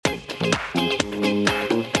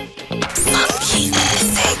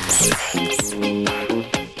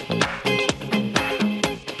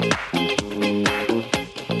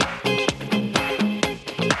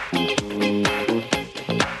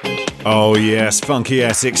yes,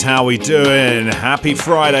 FunkySX, how we doing? Happy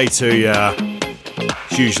Friday to ya.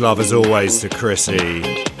 Huge love as always to Chrissy.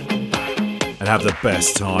 And have the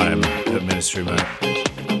best time at Ministry, mate.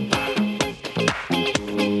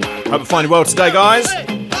 Hope you find you well today, guys.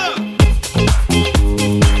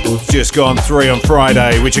 It's just gone 3 on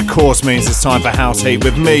Friday, which of course means it's time for House Heat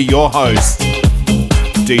with me, your host,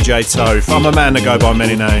 DJ Toph. I'm a man to go by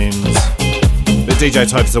many names, but DJ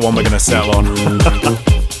Toph is the one we're going to settle on.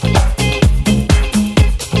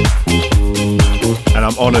 And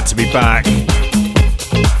I'm honoured to be back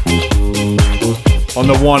on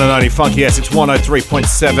the one and only FunkySX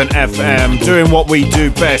 103.7 FM, doing what we do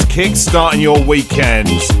best, kick-starting your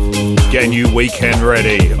weekends, getting you weekend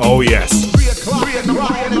ready. Oh yes.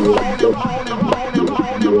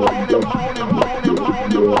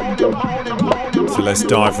 So let's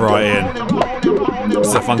dive right in.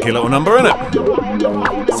 It's a funky little number, isn't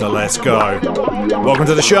it? So let's go. Welcome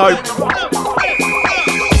to the show.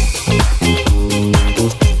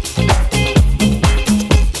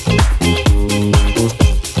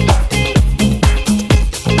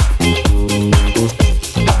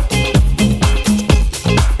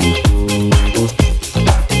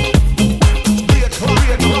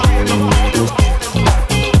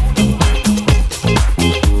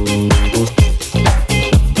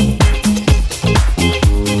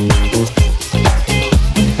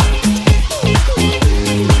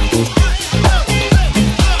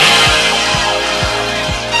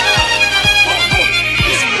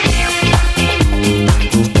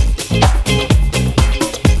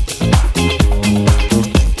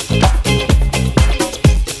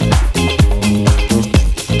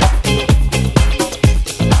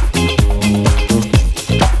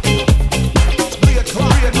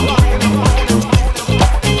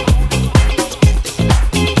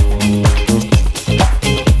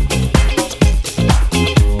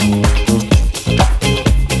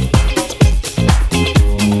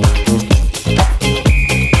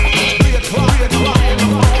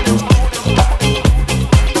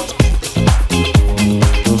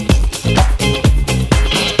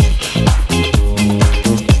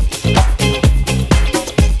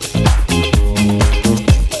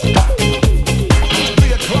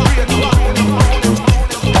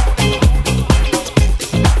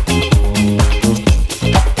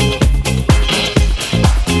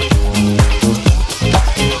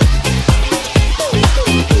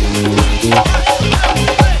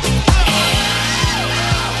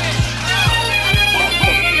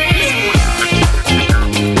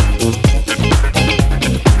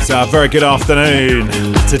 Very good afternoon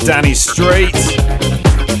to Danny Street.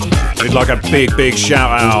 We'd like a big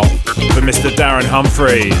shout out for Mr. Darren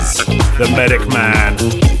Humphreys, the medic man.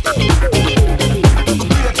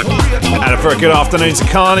 And a very good afternoon to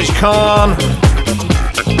Carnage Khan.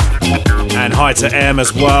 And hi to M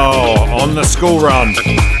as well on the school run.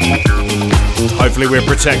 Hopefully we're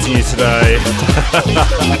protecting you today.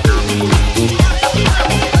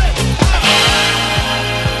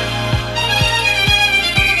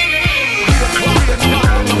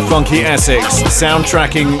 FunkySX,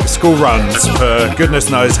 soundtracking school runs for goodness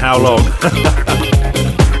knows how long.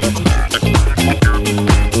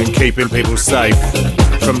 And keeping people safe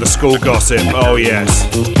from the school gossip, oh yes.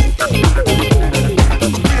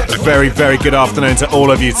 Very good afternoon to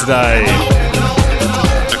all of you today.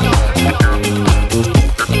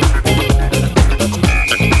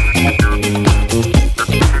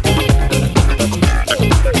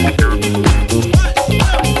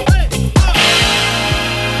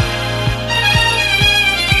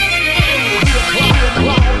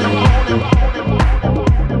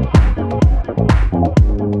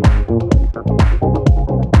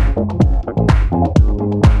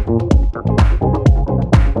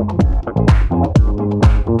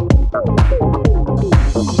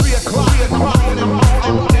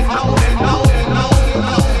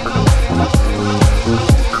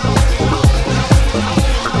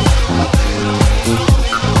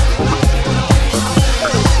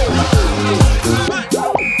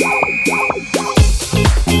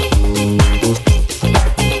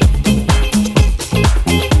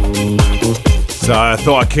 I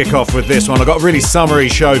thought I'd kick off with this one. I've got a really summery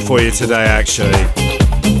show for you today, actually.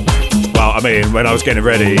 Well, I mean, when I was getting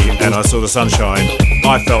ready and I saw the sunshine,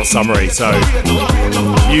 I felt summery, so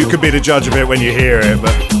you could be the judge of it when you hear it,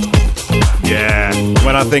 but yeah,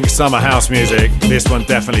 when I think summer house music, this one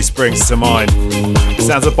definitely springs to mind.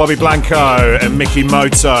 Sounds of Bobby Blanco and Miki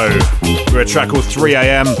Moto, with a track called 3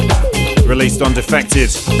 AM, released on Defected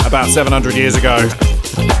about 700 years ago.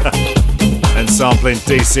 And sampling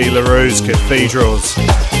DC LaRue's Cathedrals.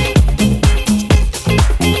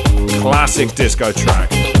 Classic disco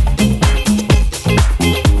track.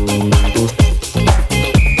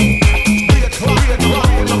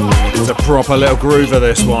 proper little groover,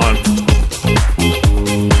 this one.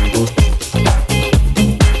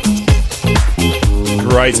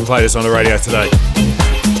 Great to play this on the radio today.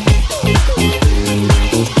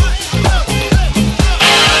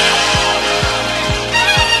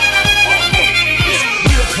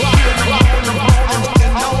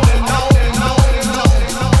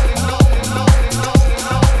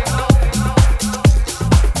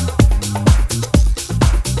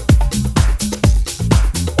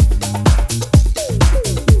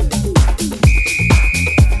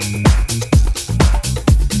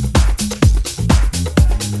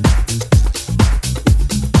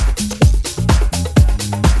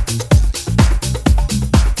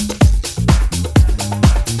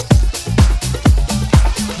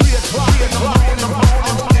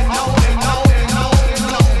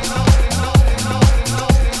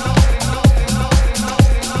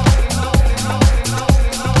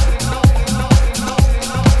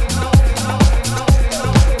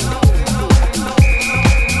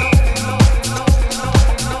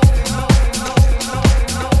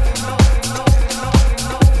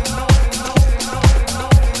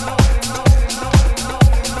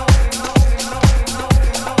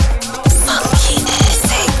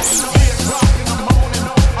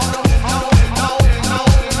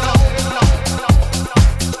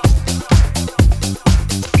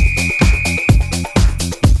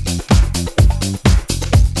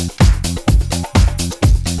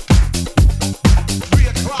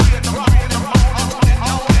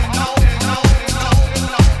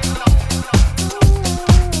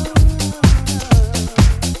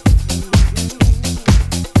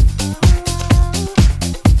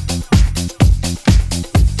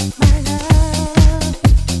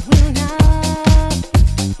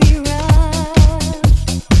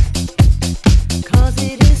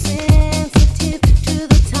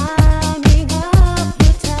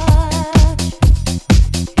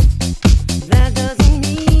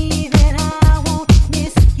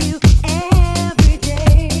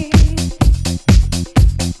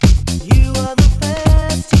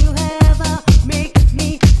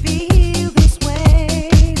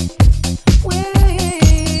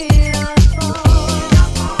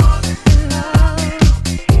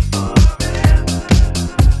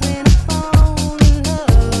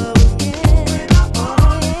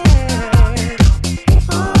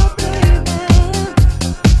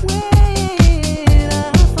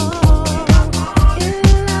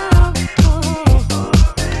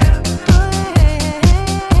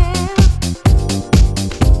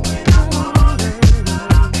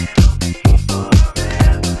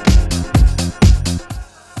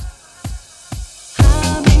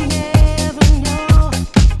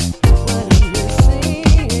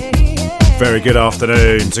 Very good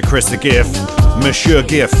afternoon to Chris the Gif, Monsieur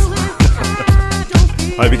Gif.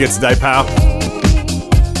 Hope you good today, pal.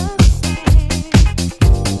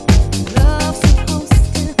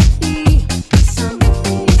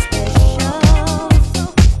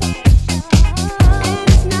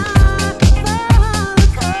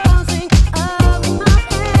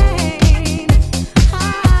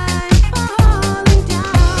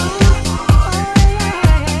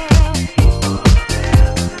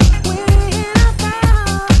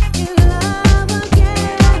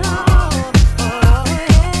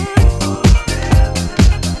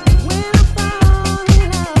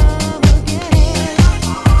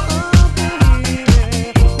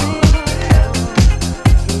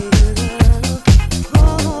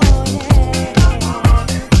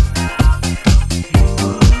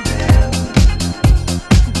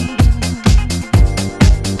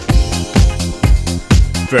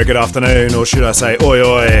 Very good afternoon, or should I say oi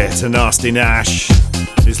oi, to Nasty Nash,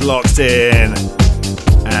 who's locked in.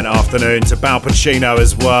 And afternoon to Balpacino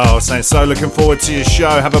as well, saying so looking forward to your show.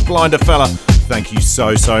 Have a blinder fella. Thank you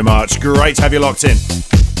so much. Great to have you locked in.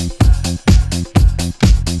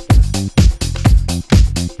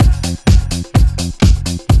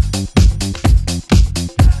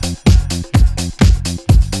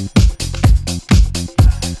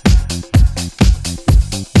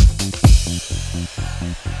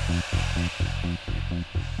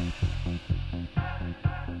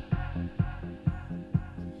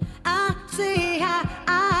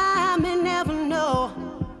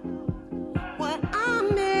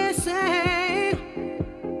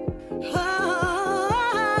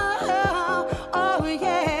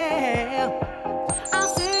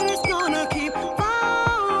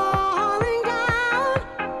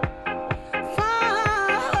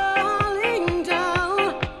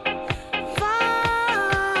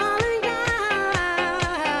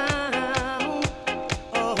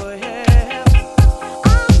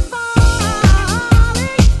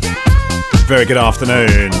 very good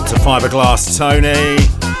afternoon to Fiberglass Tony.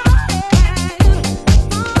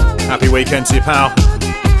 Happy weekend to you, pal.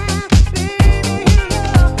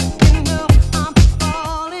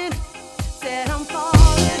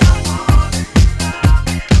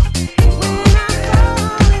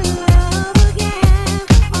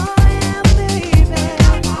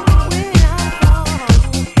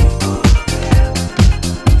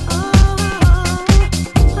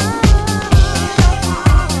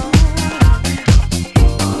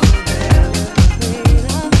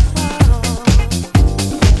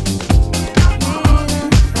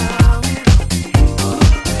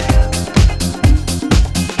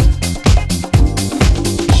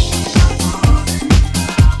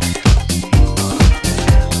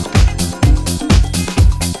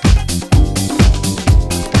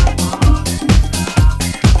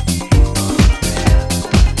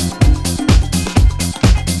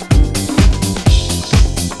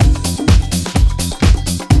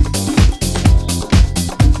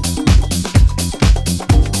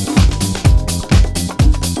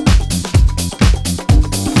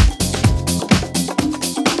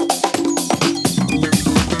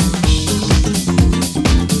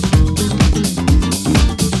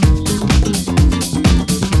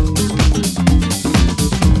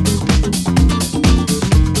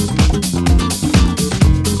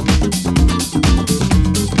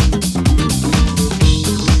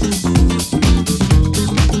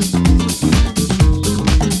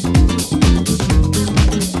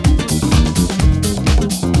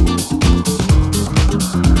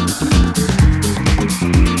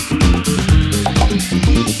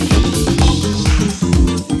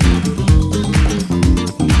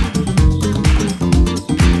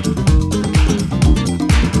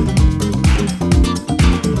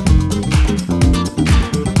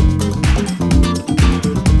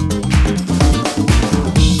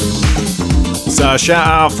 Shout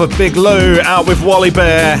out for Big Lou, out with Wally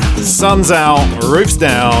Bear. Sun's out, roof's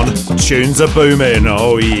down, tunes are booming.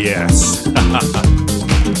 Oh yes.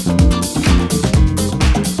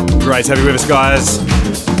 Great to have you with us, guys.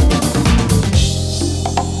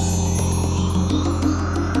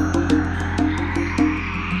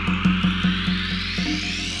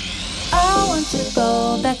 I want to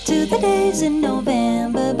go back to the days in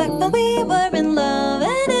November, back when we were in love,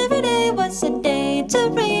 and every day was a day to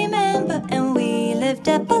remember. And we lived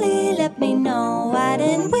happily, let me know, why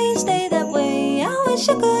didn't we stay that way? I wish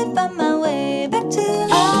I could find my way back to.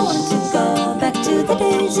 I want to go back to the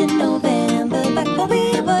days in November, back when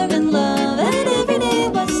we were in love, and every day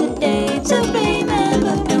was a day to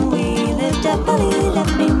remember. And we lived happily,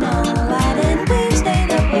 let me know, why didn't we stay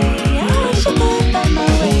that way? I wish I could find my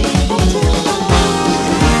way back to.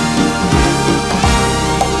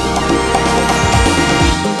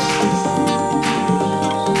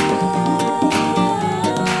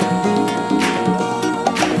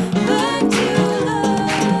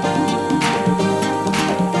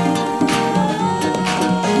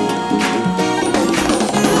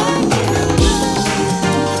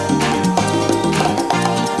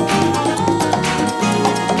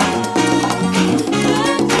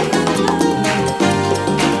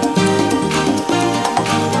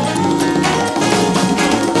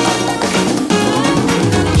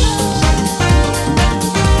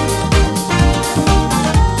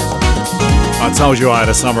 I told you I had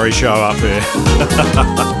a summary show up here.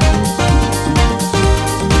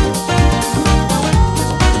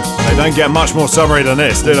 They don't get much more summary than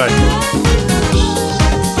this, do they?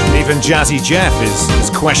 Even Jazzy Jeff is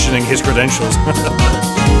questioning his credentials.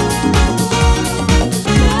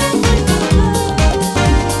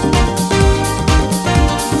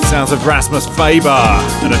 Sounds of Rasmus Faber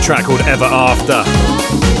and a track called Ever After.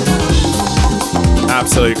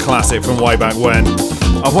 Absolute classic from way back when.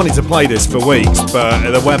 I've wanted to play this for weeks,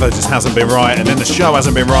 but the weather just hasn't been right, and then the show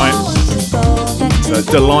hasn't been right. So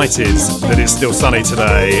delighted that it's still sunny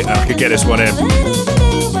today and I could get this one in.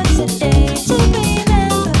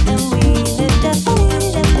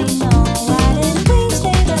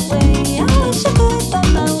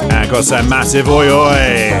 And got to say massive oi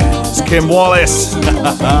oi. It's Kim Wallace.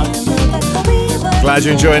 Glad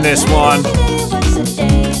you're enjoying this one.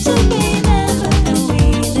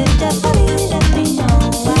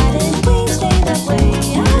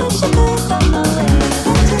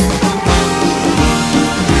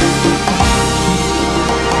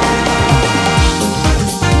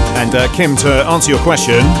 And Kim, to answer your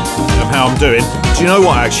question of how I'm doing, do you know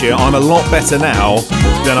what, actually, I'm a lot better now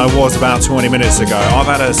than I was about 20 minutes ago. I've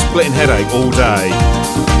had a splitting headache all day.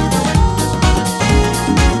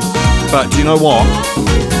 But do you know what?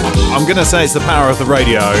 I'm going to say it's the power of the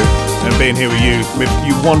radio. and being here with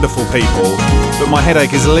you wonderful people, but my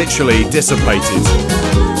headache is literally dissipated.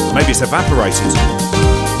 Maybe it's evaporated.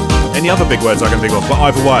 Any other big words I can think of, but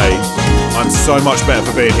either way, I'm so much better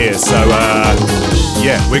for being here. So,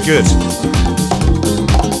 yeah, we're good.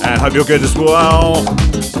 And hope you're good as well.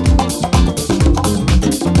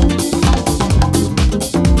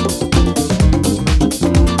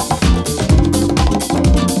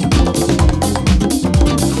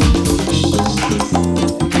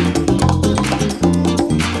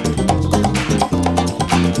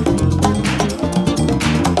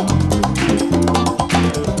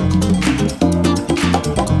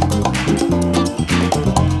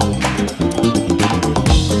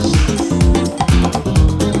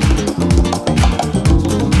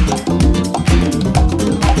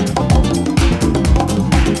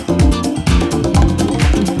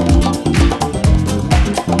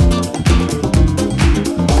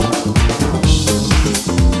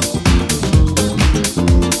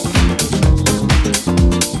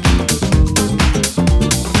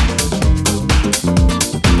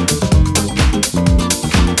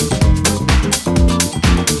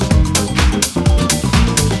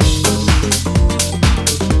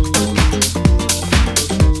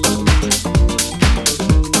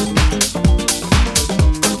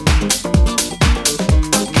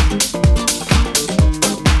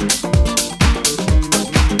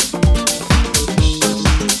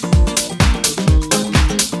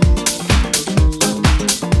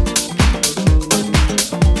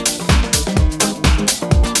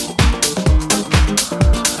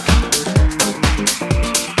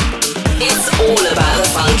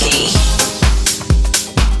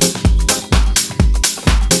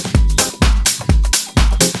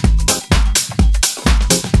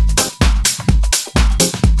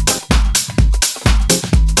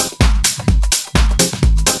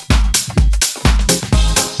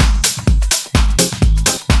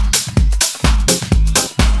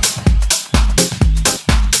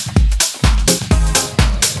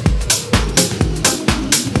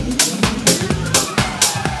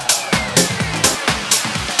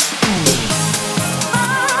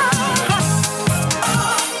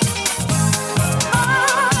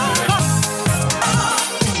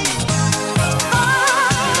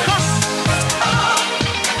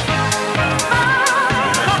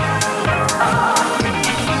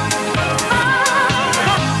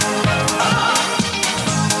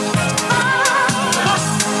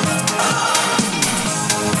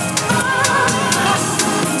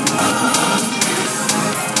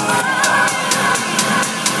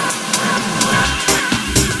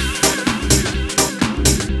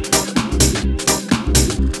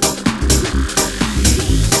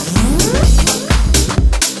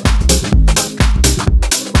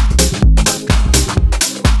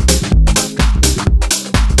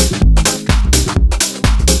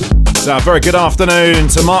 So, very good afternoon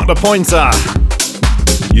to Mark the Pointer,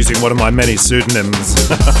 using one of my many pseudonyms.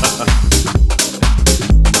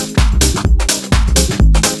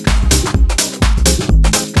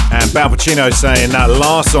 And Balpacino saying that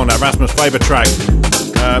last song, that Rasmus Faber track,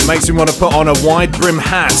 makes him want to put on a wide brim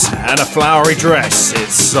hat and a flowery dress.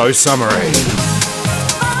 It's so summery.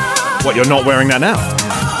 What, you're not wearing that now?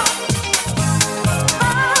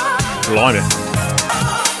 Blimey.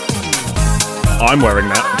 I'm wearing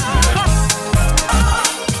that.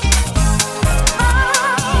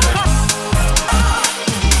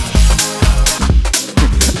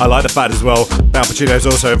 I like the fact as well, Balpacino's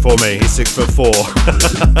also informed me he's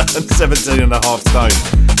 6'4" and 17 and a half stone.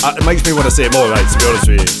 It makes me want to see it more, mate, to be honest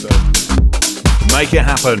with you. So make it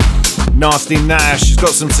happen. Nasty Nash has got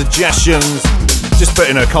some suggestions. Just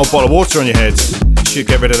putting a cold bottle of water on your head should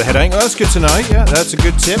get rid of the headache. Well, that's good to know. Yeah, that's a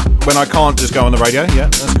good tip. When I can't just go on the radio. Yeah,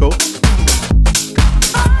 that's cool.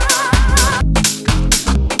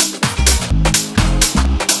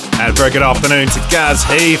 And a very good afternoon to Gaz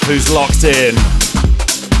Heath, who's locked in.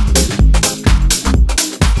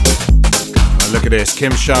 And look at this,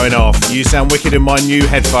 Kim showing off. You sound wicked in my new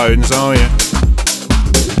headphones, oh yeah.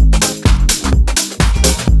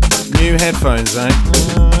 New headphones, eh?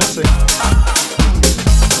 I see.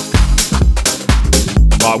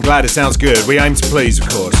 Well, I'm glad it sounds good. We aim to please, of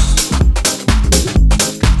course.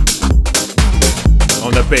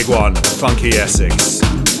 On the big one, FunkySX.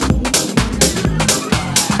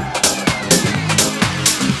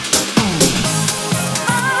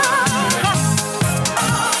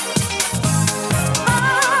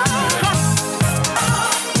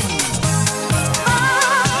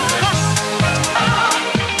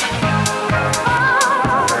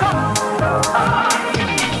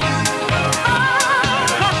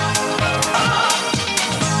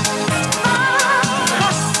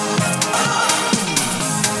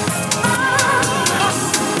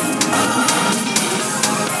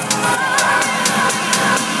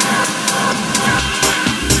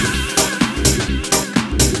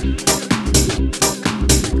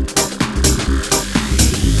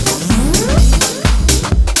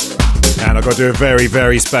 I've got to do a very,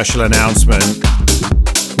 very special announcement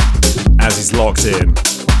as he's locked in.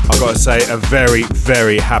 I've got to say a very,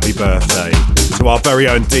 very happy birthday to our very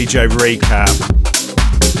own DJ Recap.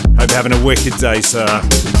 Hope you're having a wicked day, sir.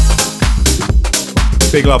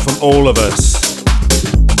 Big love from all of us,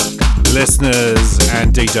 listeners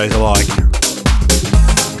and DJs alike.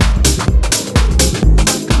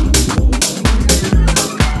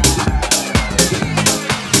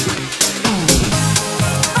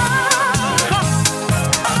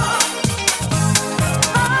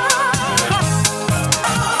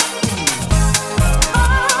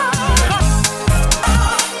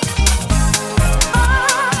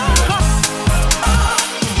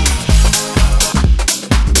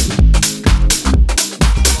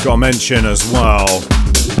 Got to mention as well,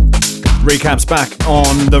 Recap's back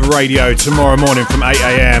on the radio tomorrow morning from 8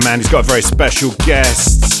 AM and he's got a very special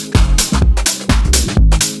guest.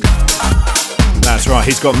 That's right,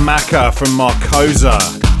 he's got Maka from Marcosa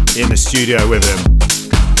in the studio with him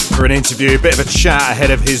for an interview, a bit of a chat ahead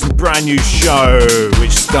of his brand new show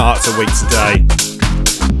which starts a week today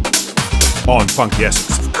on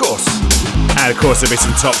FunkySX, of course. And of course there'll be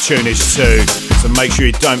some top tunage too, so make sure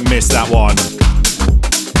you don't miss that one.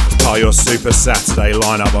 Part of your Super Saturday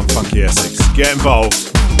lineup on FunkySX. Get involved.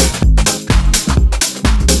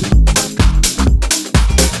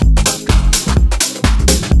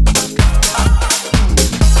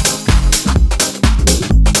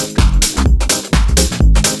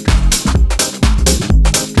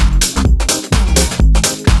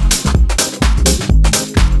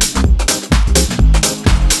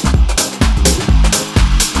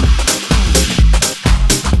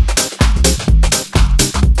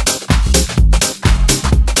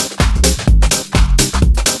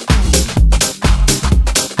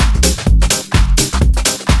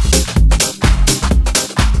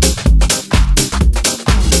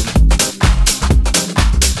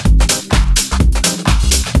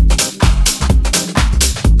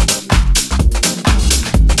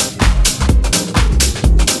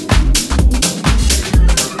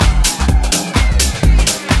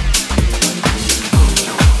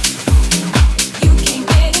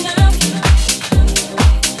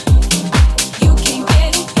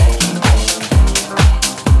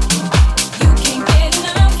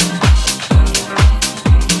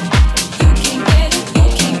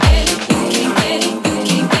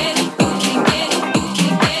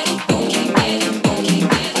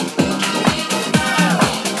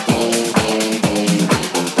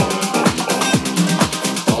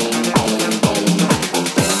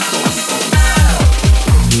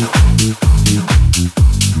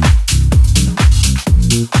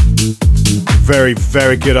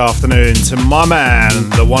 Very good afternoon to my man,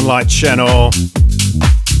 the One Light Channel.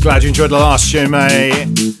 Glad you enjoyed the last show, mate,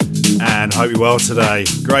 and hope you're well today.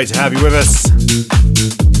 Great to have you with us.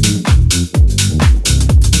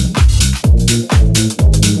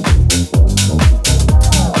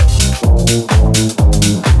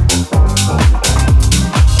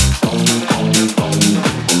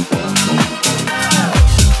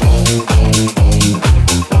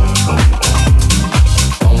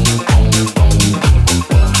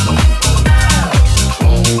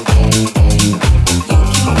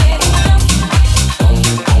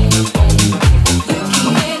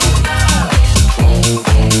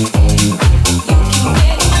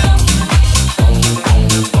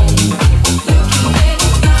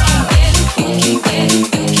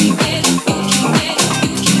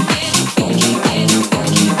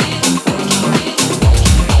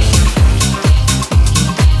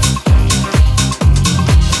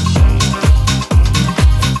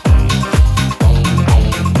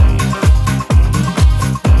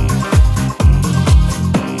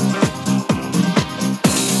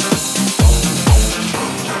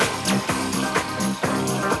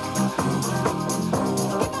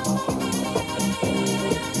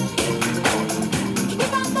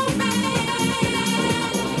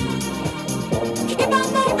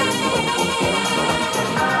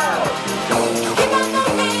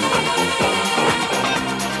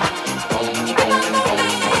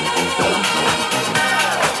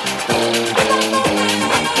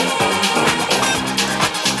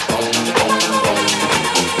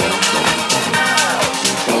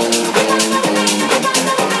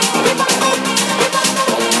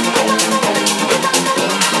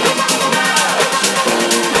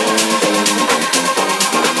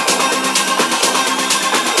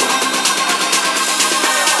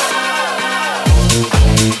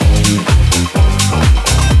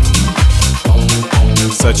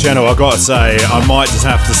 Channel, I've got to say, I might just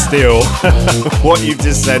have to steal what you've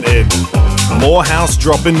just sent in. More house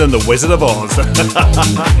dropping than the Wizard of Oz.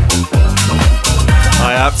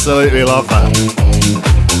 I absolutely love that.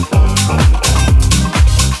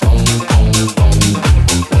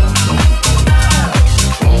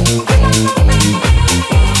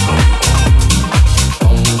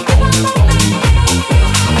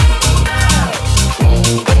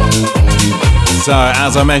 So,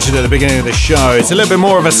 as I mentioned at the beginning of the show, it's a little bit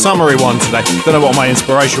more of a summery one today. Don't know what my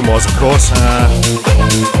inspiration was, of course.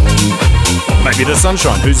 Maybe the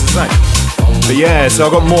sunshine, who's to say? But yeah, so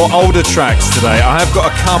I've got more older tracks today. I have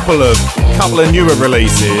got a couple of newer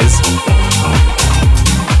releases.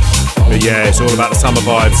 But yeah, it's all about the summer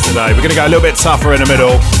vibes today. We're going to go a little bit tougher in the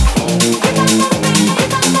middle.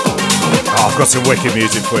 Oh, I've got some wicked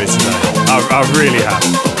music for you today. I really have.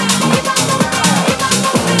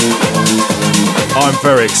 I'm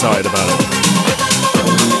very excited about it.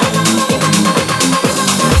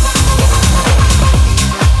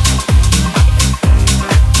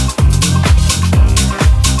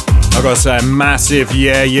 I've got to say a massive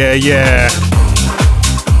yeah,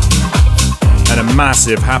 and a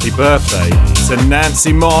massive happy birthday to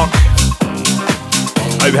Nancy Mock.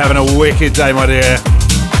 Hope you're having a wicked day, my dear.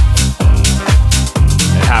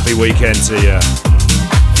 And happy weekend to you.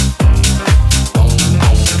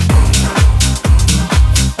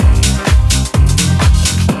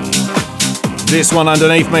 This one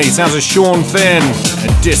underneath me sounds like Sean Finn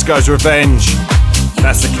and Disco's Revenge.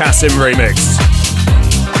 That's the Cassimm remix.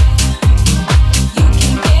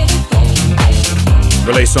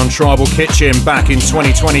 Released on Tribal Kitchen back in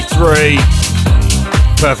 2023.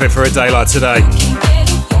 Perfect for a day like today.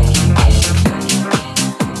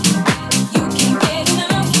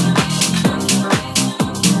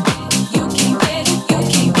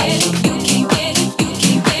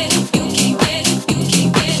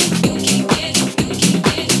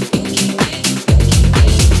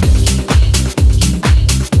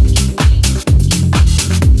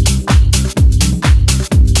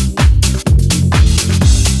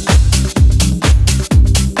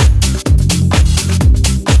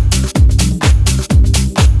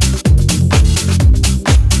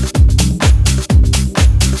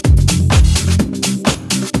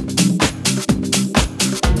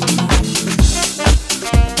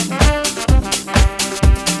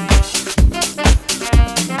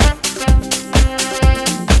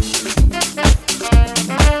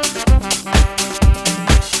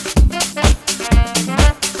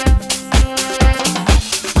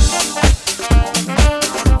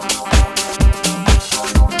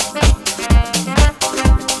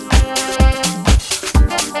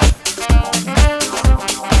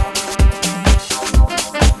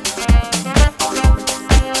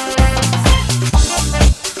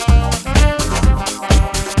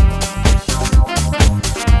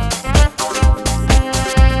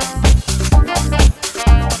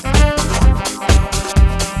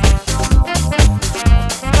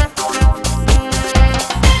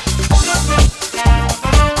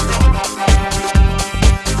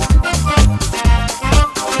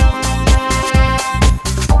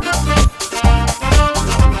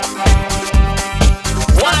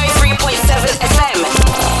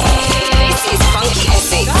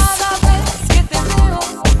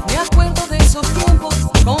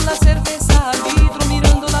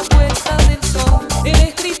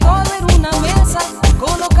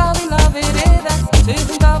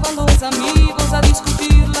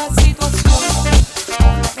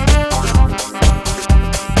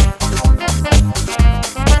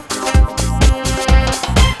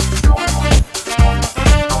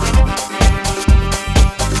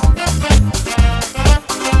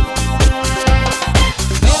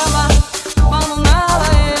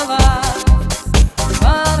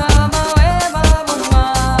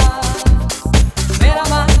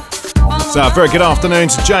 So, very good afternoon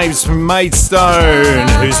to James from Maidstone,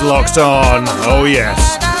 who's locked on. Oh,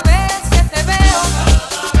 yes.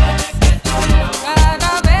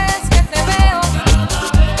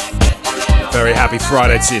 Very happy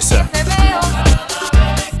Friday to you, sir.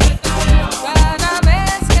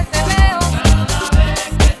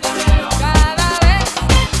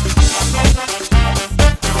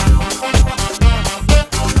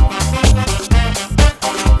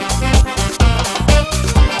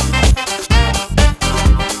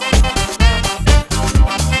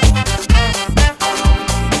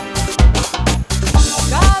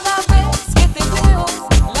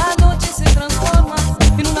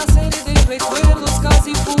 Recuerdos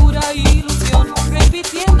casi pura ilusión.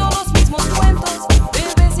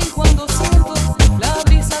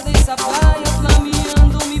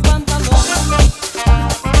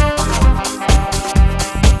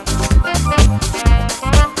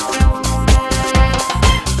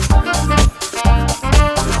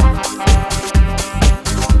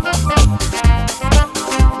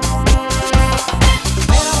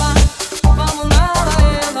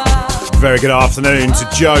 very good afternoon to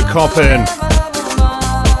Joe Coppin,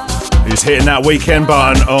 who's hitting that weekend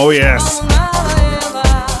button. Oh yes.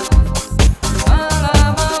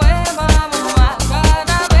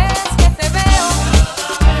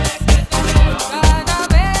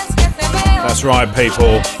 That's right,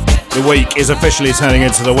 people. The week is officially turning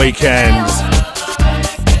into the weekend.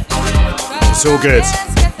 It's all good.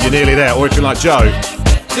 You're nearly there. Or if you're like Joe,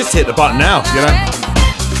 just hit the button now, you know?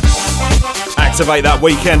 Activate that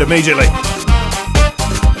weekend immediately.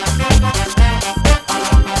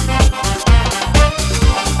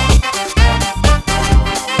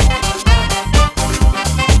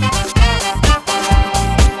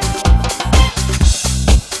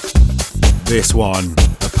 This one,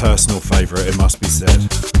 a personal favourite, it must be said.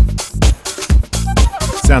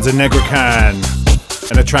 Sounds of Negrocan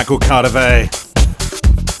and a track called Cada.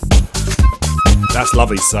 That's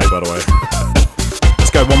lovely to say, by the way.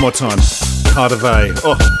 Let's go one more time. Cada.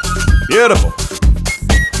 Oh, beautiful.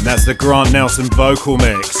 And that's the Grant Nelson vocal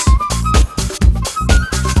mix.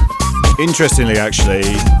 Interestingly, actually,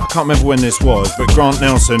 I can't remember when this was, but Grant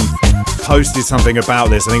Nelson posted something about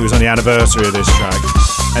this. I think it was on the anniversary of this track.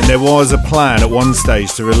 And there was a plan at one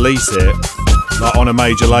stage to release it like on a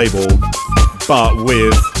major label, but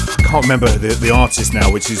with, I can't remember the artist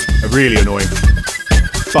now, which is really annoying,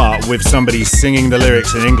 but with somebody singing the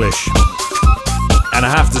lyrics in English. And I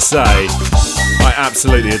have to say, I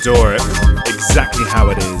absolutely adore it, exactly how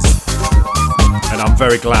it is. And I'm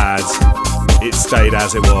very glad it stayed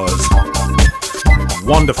as it was.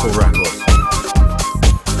 Wonderful record.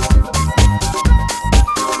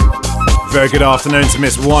 Very good afternoon to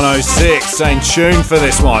Miss 106, saying tune for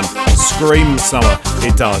this one. Scream summer.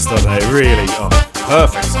 It does, doesn't it? Really, oh,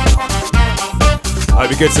 perfect. Hope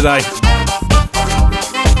you're good today.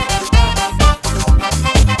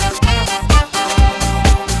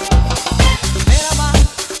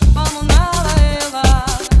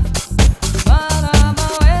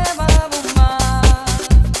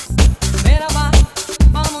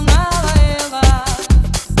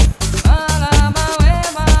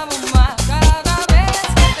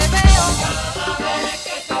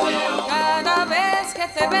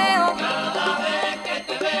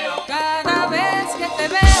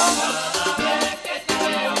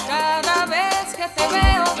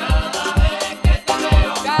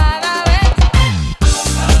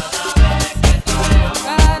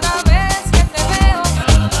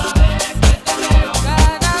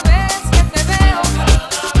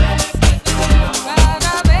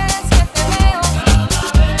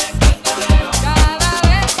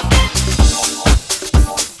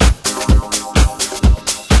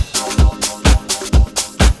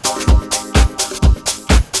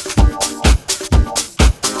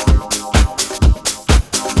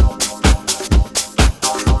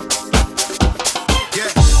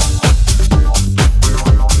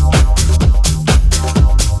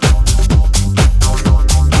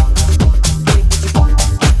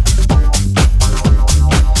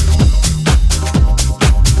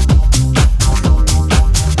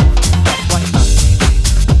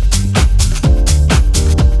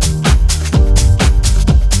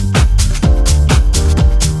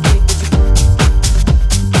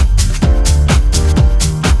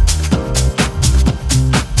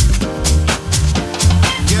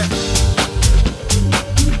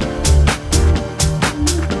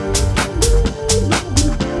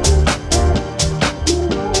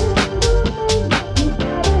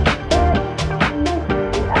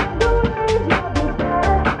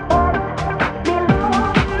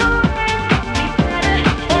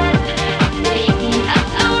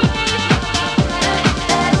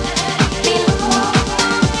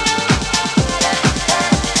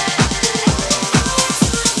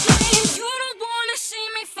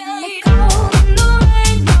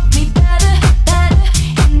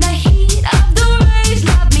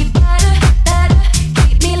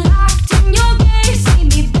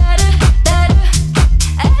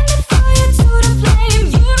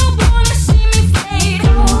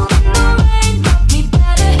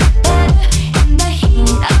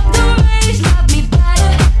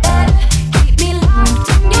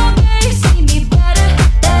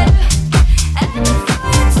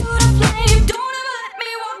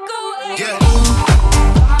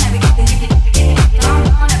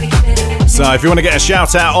 So if you want to get a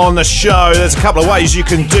shout out on the show, there's a couple of ways you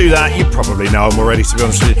can do that. You probably know them already, to be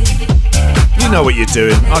honest with you. You know what you're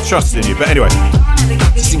doing. I trust in you. But anyway,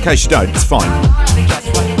 just in case you don't, it's fine.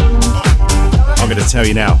 I'm going to tell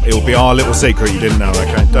you now. It will be our little secret you didn't know,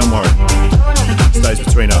 okay? Don't worry. It stays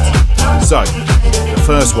between us. So, the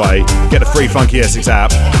first way, get the free FunkySX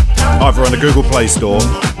app, either on the Google Play Store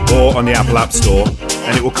or on the Apple App Store,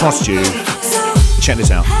 and it will cost you, check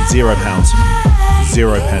this out, £0.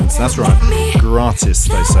 0 pence. That's right. Gratis,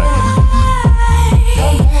 they say.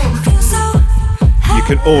 You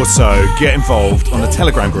can also get involved on the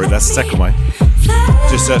Telegram group. That's the second way.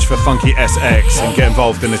 Just search for FunkySX and get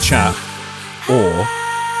involved in the chat. Or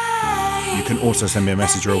you can also send me a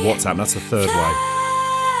message or a WhatsApp. That's the third way.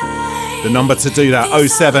 The number to do that,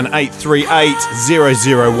 07838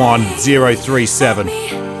 001 037.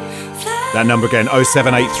 That number again,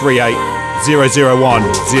 07838 001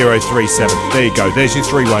 037. There you go. There's your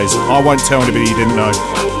three ways. I won't tell anybody you didn't know.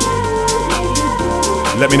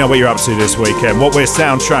 Let me know what you're up to this weekend, what we're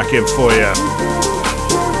soundtracking for you.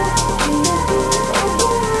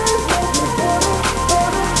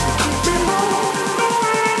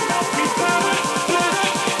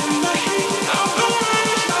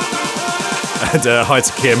 And hi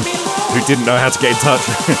to Kim, who didn't know how to get in touch.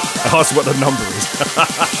 Asked what the number is.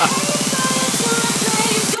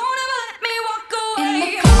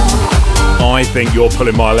 I think you're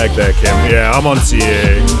pulling my leg there, Kim. Yeah, I'm on to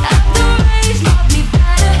you.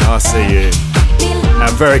 I see you.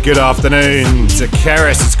 And very good afternoon to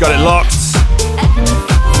Keris, who's got it locked.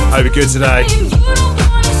 Hope you're good today.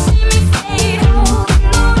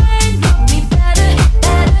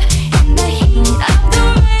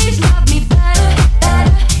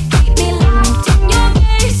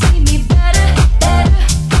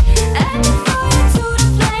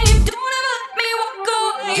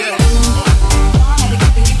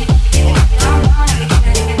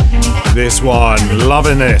 This one,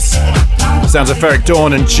 loving this. Sounds of Ferreck,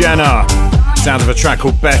 Dawn and Jena. Sounds of a track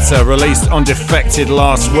called Better, released on Defected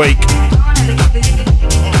last week.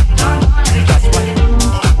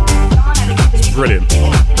 It's brilliant.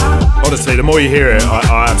 Honestly, the more you hear it,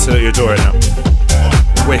 I absolutely adore it now.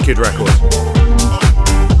 Wicked record.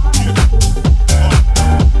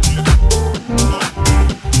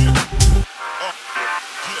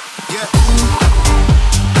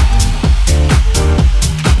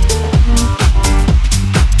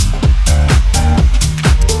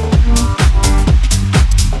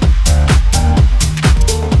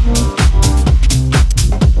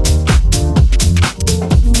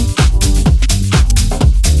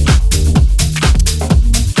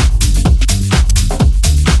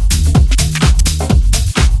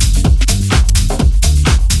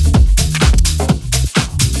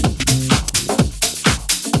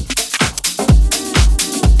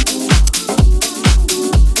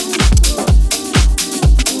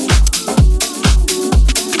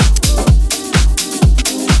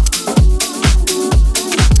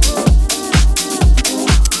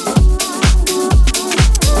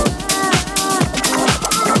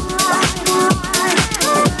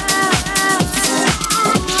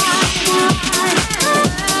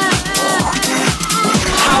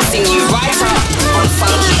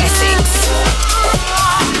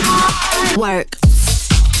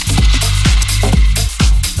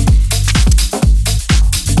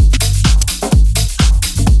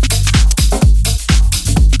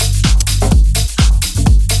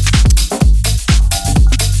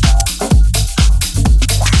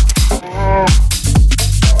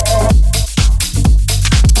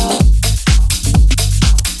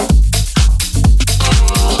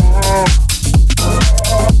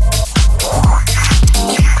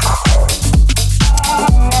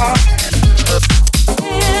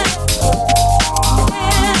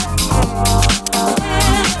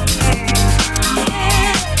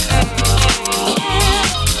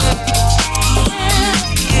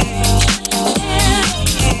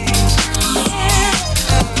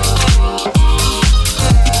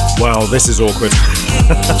 This is awkward.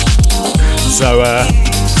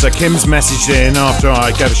 So Kim's messaged in after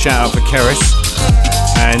I gave a shout out for Keris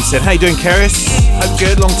and said, "Hey, doing Keris? Hope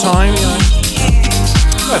good, long time." You know.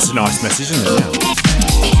 That's a nice message, isn't it? Yeah.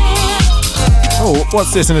 Oh,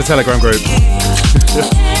 what's this in the Telegram group?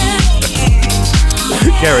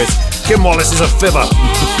 Keris, Kim Wallace is a fibber.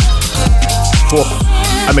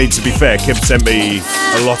 I mean, to be fair, Kim sent me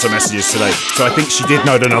a lot of messages today, so I think she did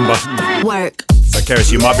know the number. Work. So,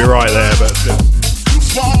 Keris, you might be right there, but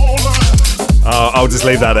I'll just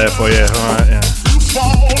leave that there for you. All right, yeah.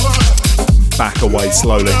 Back away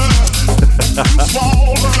slowly.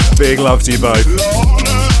 Big love to you both.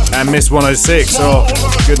 And Miss 106, oh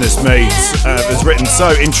goodness me, has written, so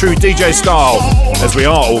in true DJ style, as we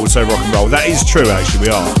are also rock and roll. That is true, actually,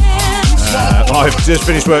 we are. I've just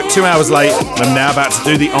finished work 2 hours late. I'm now about to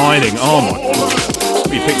do the ironing. Oh my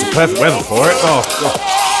God. You picked a perfect weather for it. Oh God.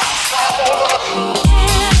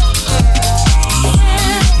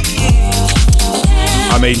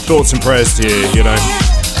 I mean, thoughts and prayers to you, you know.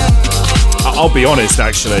 I'll be honest,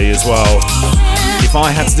 actually, as well. If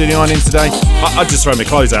I had to do the ironing today, I'd just throw my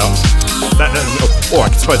clothes out. Or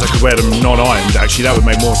I suppose I could wear them non-ironed, actually. That would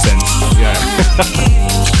make more sense. Yeah.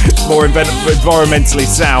 More environmentally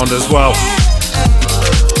sound as well.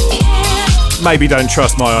 Maybe don't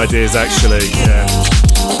trust my ideas, actually. Yeah.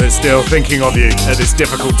 But still, thinking of you at this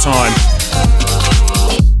difficult time.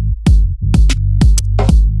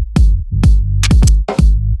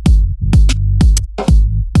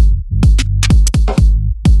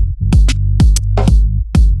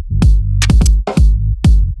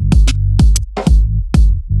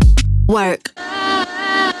 Work.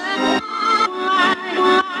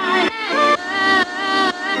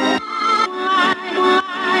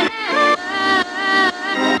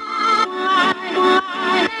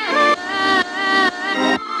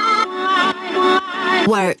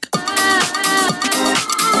 Work.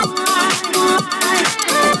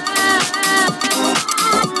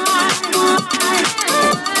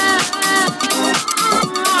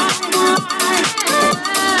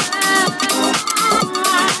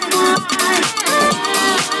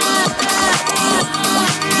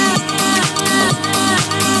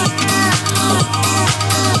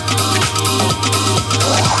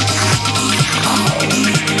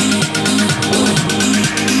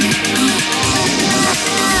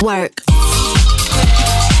 Work.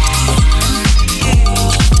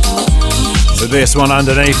 So this one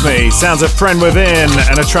underneath me sounds of Friend Within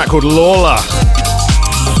and a track called Lorla.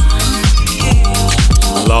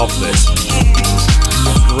 Love this.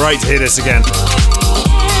 Great to hear this again.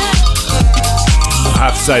 I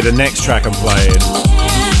have to say, the next track I'm playing,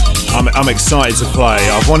 I'm excited to play.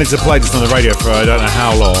 I've wanted to play this on the radio for I don't know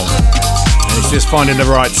how long. And it's just finding the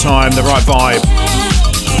right time, the right vibe.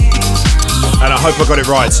 And I hope I got it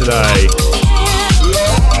right today.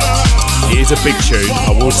 It is a big tune,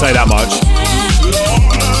 I will say that much.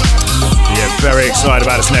 Yeah, very excited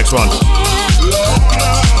about this next one.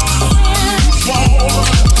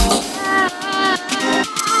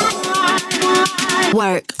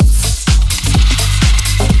 Work.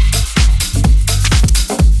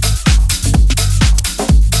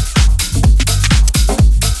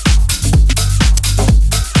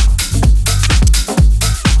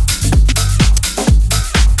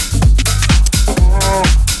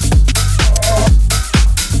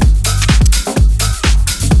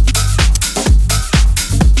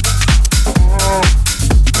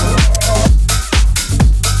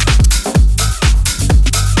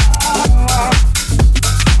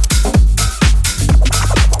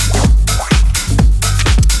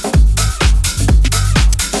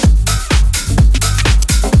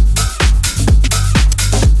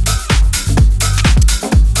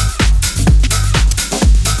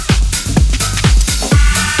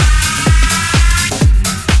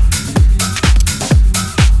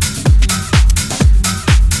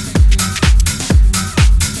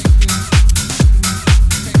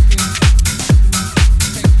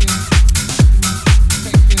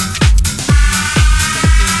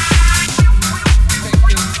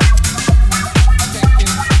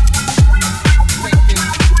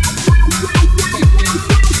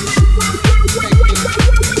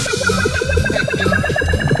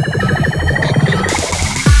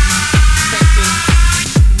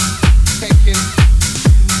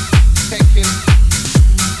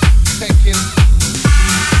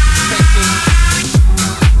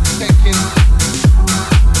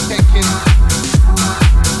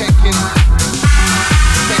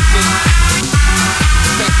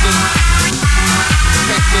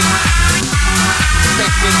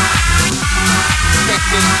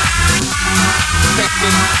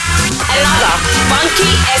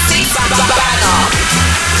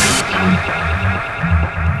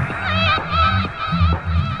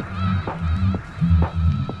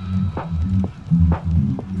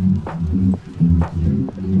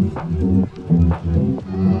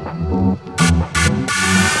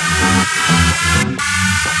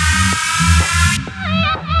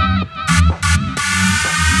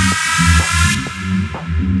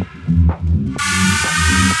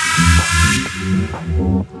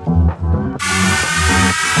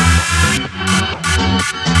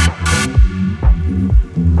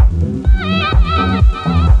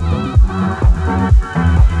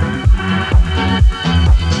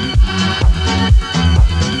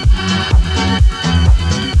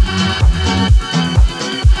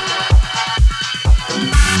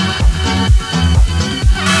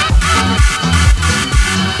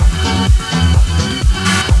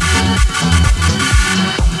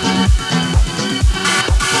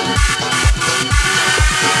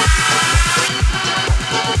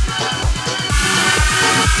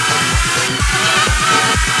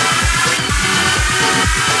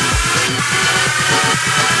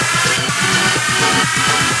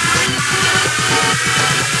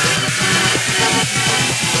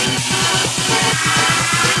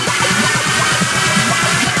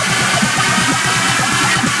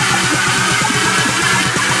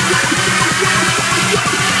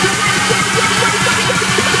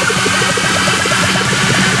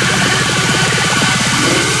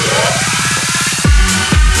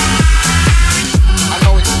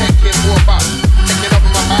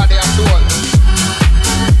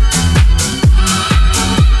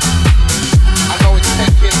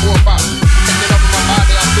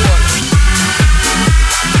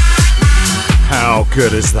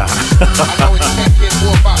 good is that?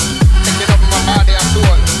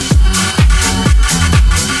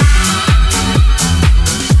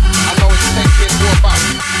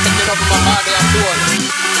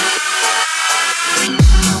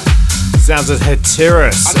 Sounds of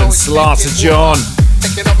Hatiras and Slarta John,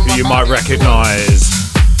 who you might recognise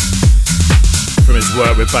from his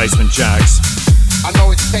work with Basement Jaxx. I know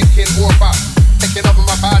it's taking over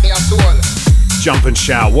my body and soul. Jump and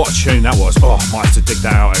Shout, what a tune that was. Oh, I might have to dig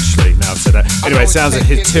that out actually now I've said that. Anyway, sounds of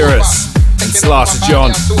Hatiras and Slarta John.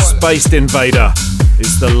 Spaced Invader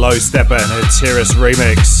is the low Steppa and Hatiras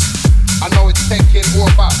remix. I know it's taking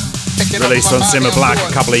over. Released on Simmer Black a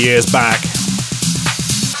couple of years back.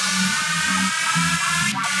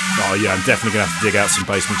 Oh yeah, I'm definitely gonna have to dig out some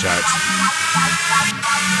Basement Jaxx.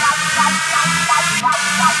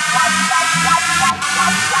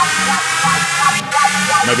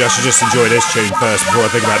 Maybe I should just enjoy this tune first before I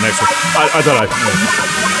think about next one. I don't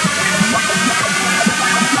know.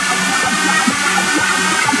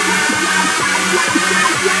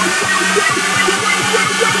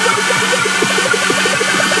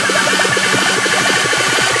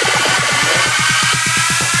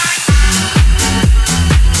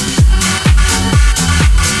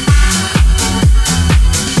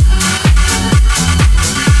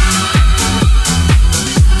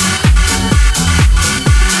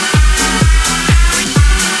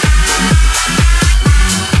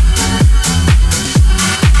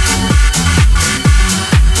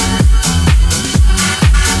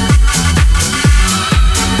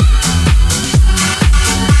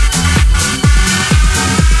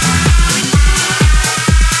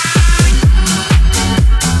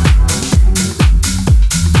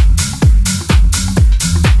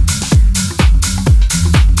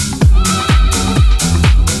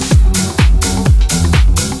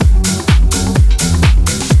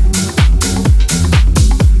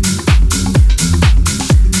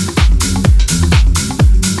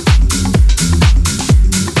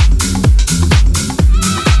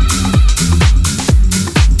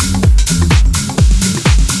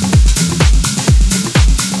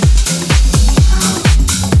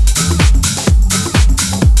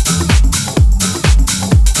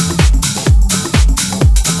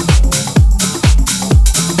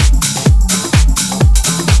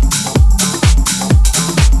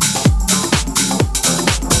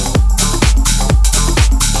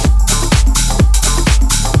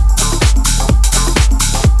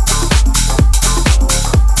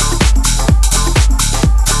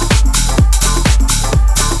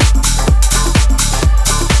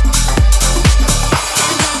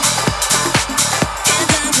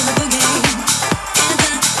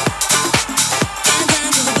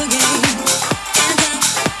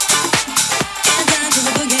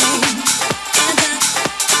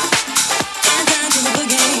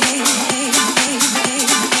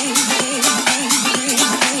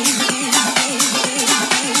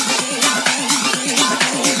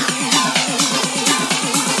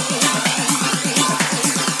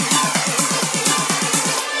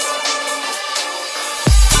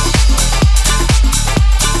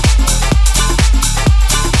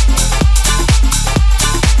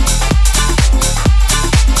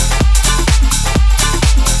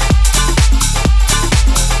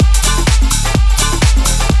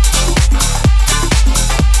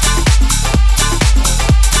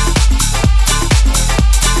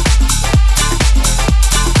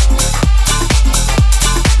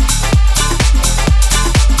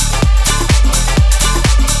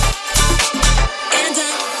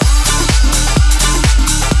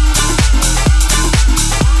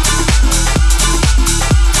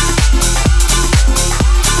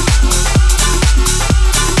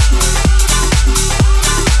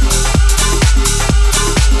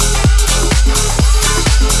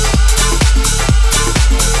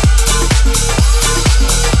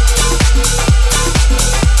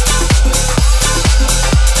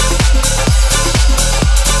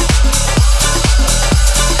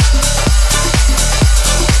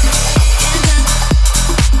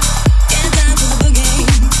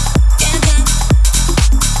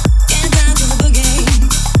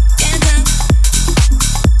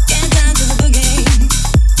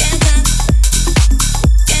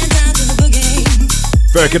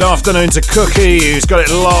 Very good afternoon to Cookie, who's got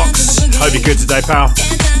it locked. Hope you're good today, pal.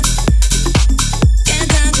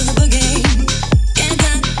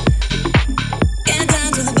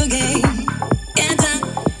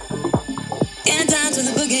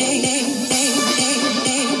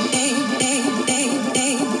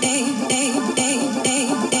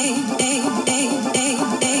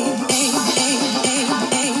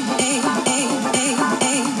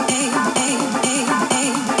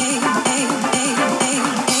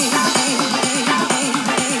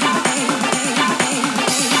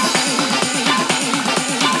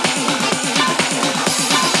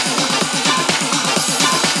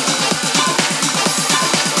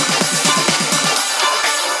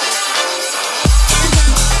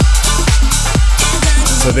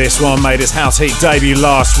 for this one. Made his House Heat debut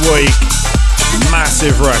last week.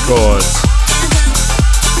 Massive record.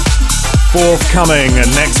 Forthcoming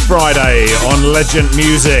next Friday on Legend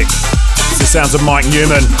Music. It's the sounds of Mike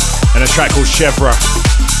Newman and a track called Shevra.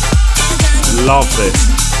 Love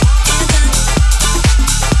this.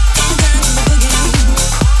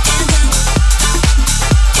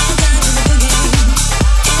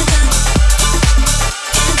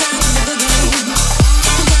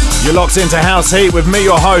 You're locked into House Heat with me,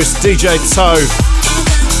 your host, DJ Toph.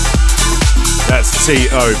 That's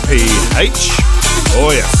T-O-P-H.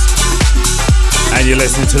 Oh yes. And you're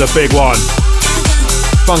listening to the big one.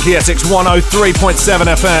 FunkySX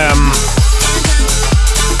 103.7 FM.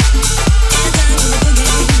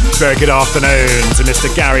 Very good afternoon to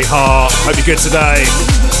Mr. Gary Hart. Hope you're good today.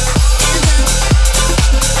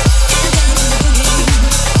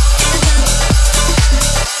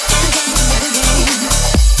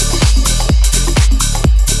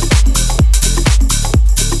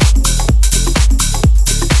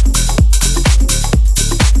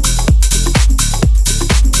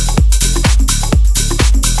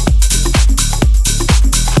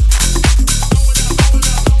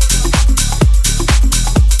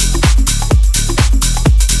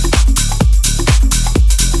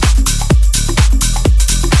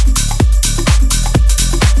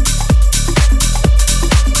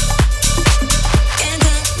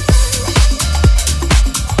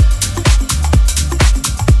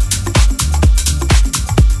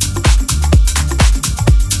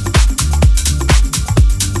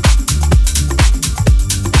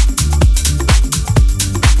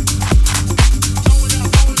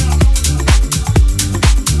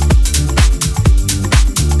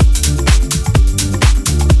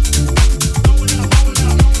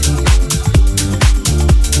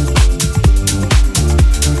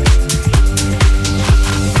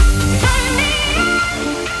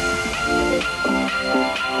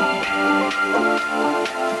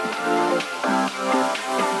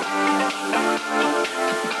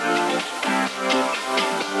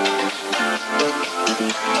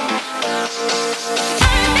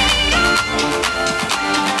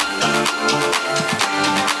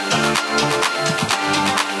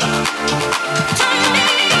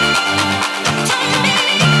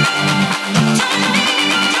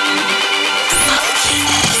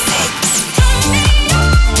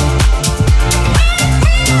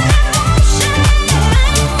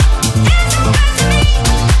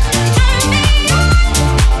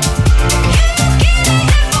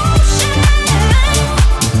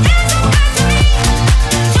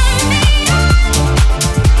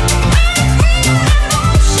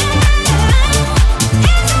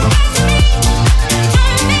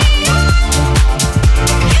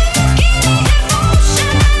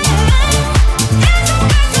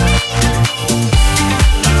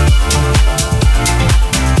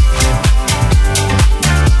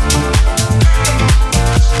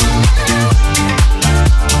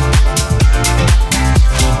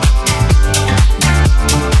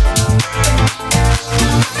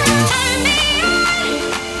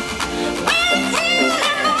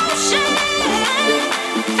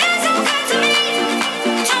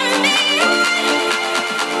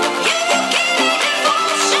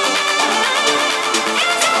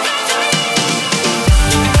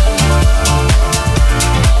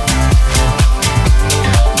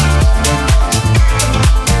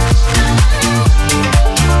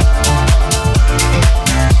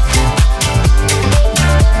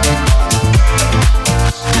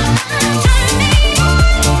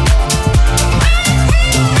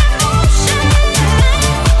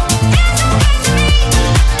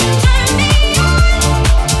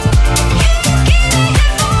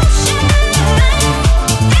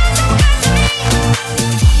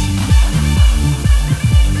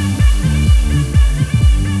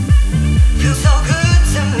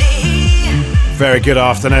 Very good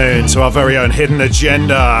afternoon to our very own Hidden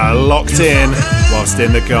Agenda, locked in whilst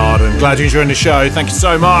in the garden. Glad you're enjoying the show. Thank you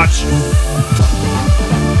so much.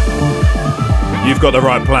 You've got the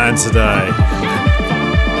right plan today.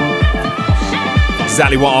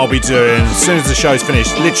 Exactly what I'll be doing as soon as the show's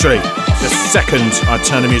finished. Literally, the second I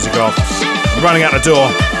turn the music off, I'm running out the door,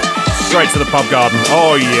 straight to the pub garden.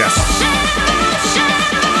 Oh yes.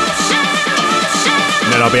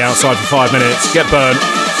 And then I'll be outside for 5 minutes, get burnt,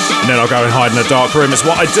 and then I'll go and hide in a dark room. It's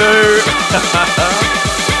what I do.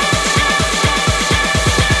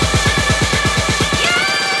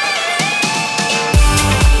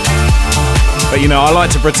 But you know, I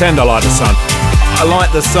like to pretend I like the sun. I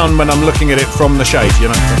like the sun when I'm looking at it from the shade, you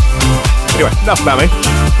know. Anyway, enough about me.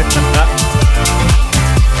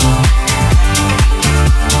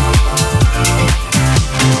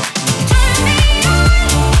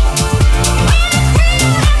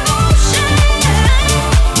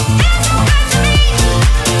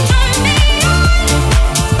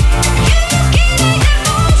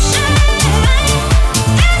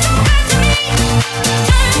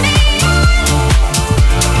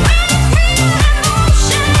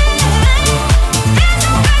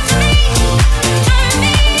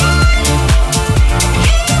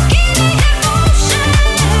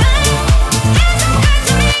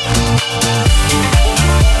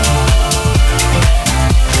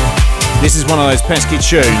 This is one of those pesky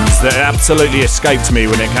tunes that absolutely escaped me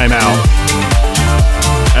when it came out.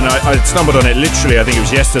 And I stumbled on it literally, I think it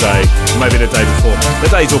was yesterday, maybe the day before.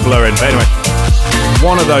 The days all blurring, but anyway.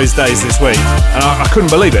 One of those days this week, and I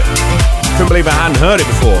couldn't believe it. Couldn't believe I hadn't heard it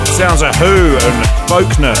before. Sounds of Who and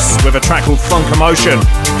Folkness with a track called Funk Emotion,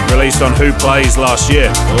 released on Who Plays last year.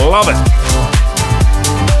 Love it.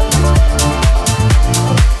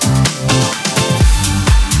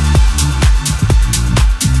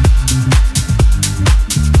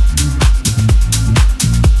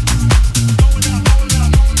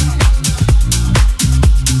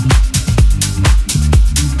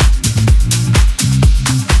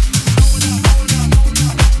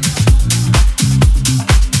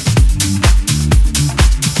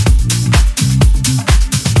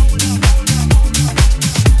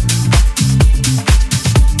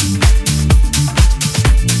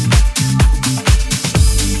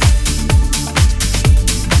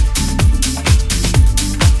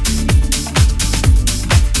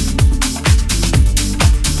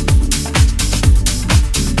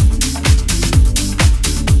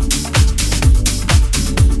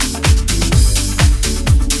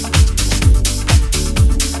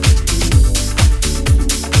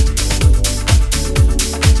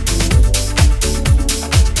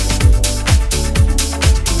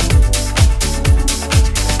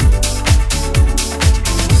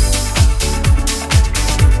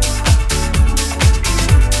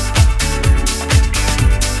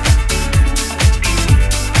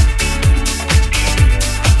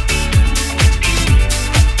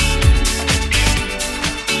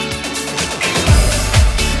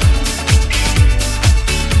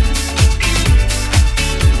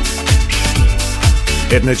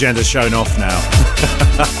 Hidden Agenda's shown off now.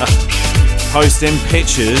 Posting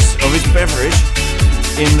pictures of his beverage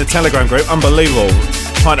in the Telegram group. Unbelievable.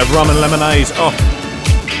 Pint of rum and lemonade. Oh.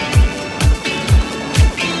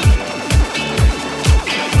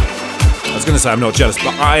 I was going to say I'm not jealous,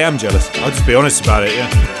 but I am jealous. I'll just be honest about it, yeah.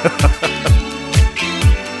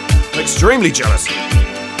 I'm extremely jealous.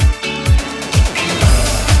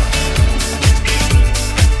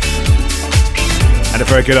 And a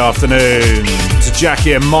very good afternoon to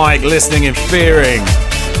Jackie and Mike listening in Fearing,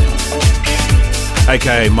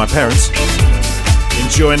 aka my parents,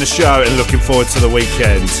 enjoying the show and looking forward to the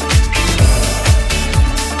weekend.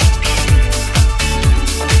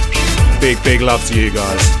 Big love to you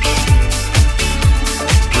guys.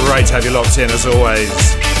 Great to have you locked in as always.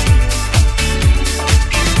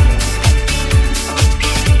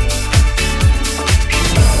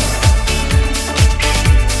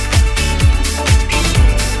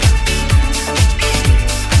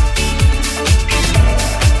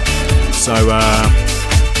 So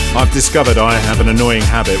I've discovered I have an annoying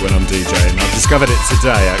habit when I'm DJing. I've discovered it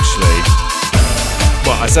today, actually.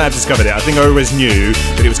 Well, I say I've discovered it. I think I always knew,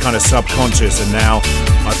 but it was kind of subconscious, and now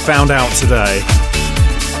I found out today.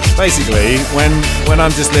 Basically, when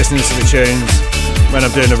I'm just listening to the tunes, when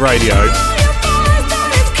I'm doing the radio,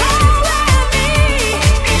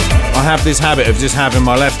 I have this habit of just having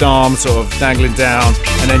my left arm sort of dangling down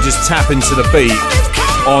and then just tapping to the beat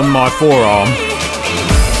on my forearm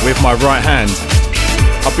with my right hand.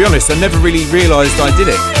 I'll be honest, I never really realised I did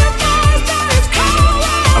it.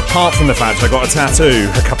 Apart from the fact I got a tattoo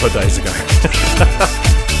a couple of days ago.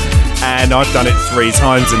 And I've done it 3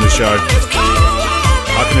 times in the show.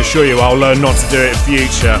 I can assure you I'll learn not to do it in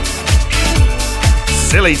future.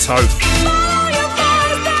 Silly toad.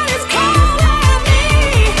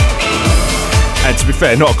 And to be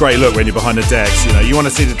fair, not a great look when you're behind the decks. You know, you want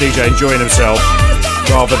to see the DJ enjoying himself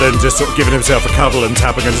rather than just sort of giving himself a cuddle and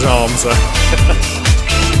tapping on his arm. So I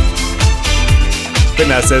think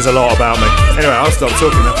that says a lot about me. Anyway, I'll stop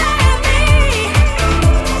talking now.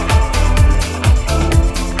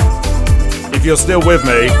 If you're still with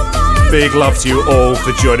me, big love to you all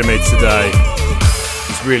for joining me today.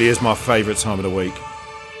 This really is my favourite time of the week.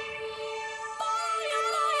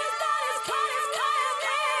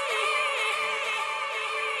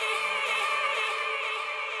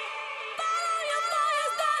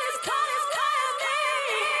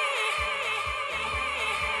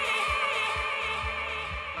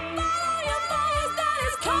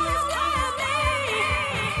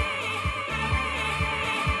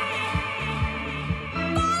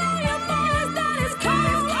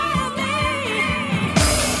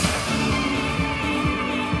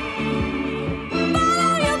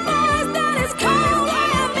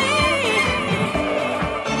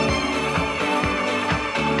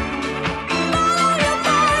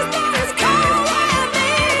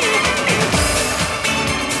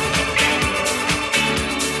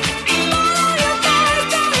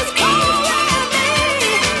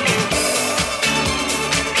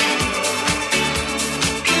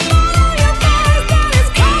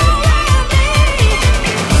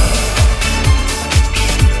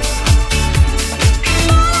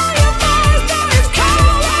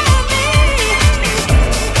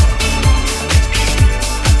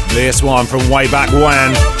 This one from way back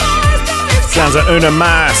when. Sounds like Una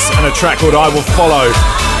Mas and a track called I Will Follow.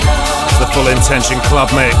 It's the Full Intention Club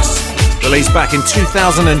mix. Released back in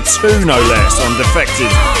 2002, no less, on Defected.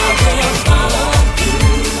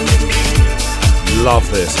 Love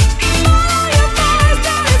this.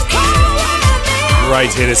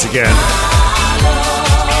 Great to hear this again.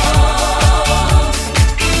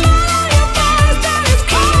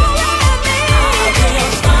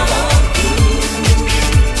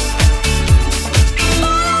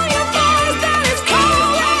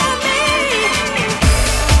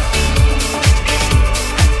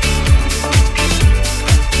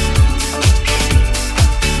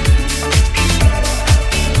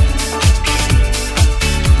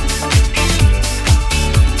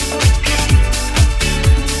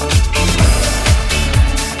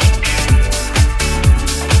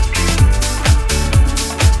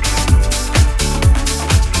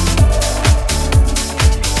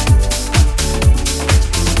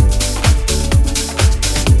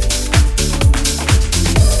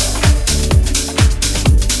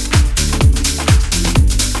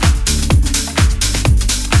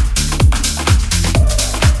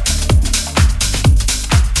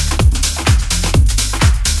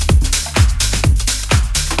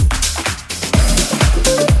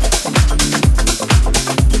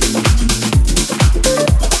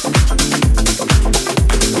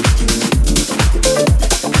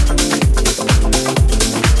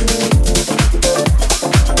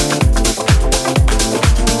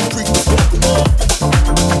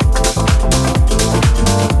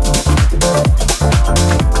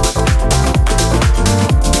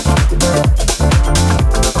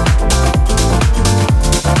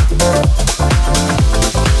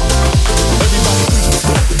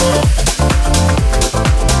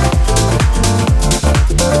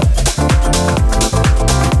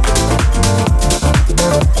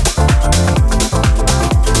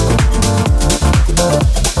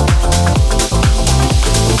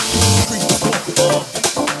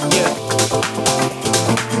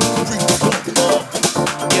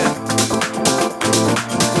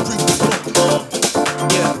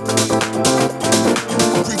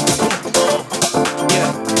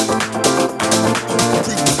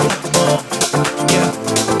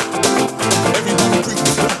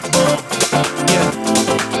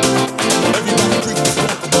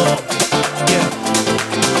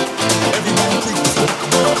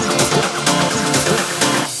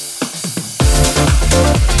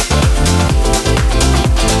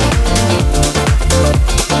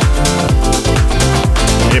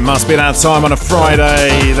 Must be that time on a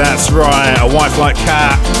Friday. That's right, a wife like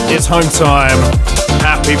Cat. It's home time.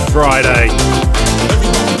 Happy Friday.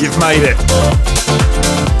 You've made it.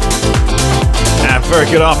 And very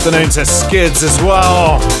good afternoon to Skids as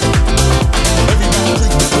well.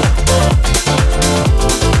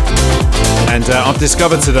 And I've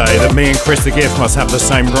discovered today that me and Chris the Gift must have the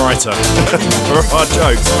same writer for our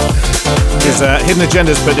jokes. Because Hidden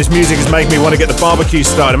Agendas, but this music has made me want to get the barbecue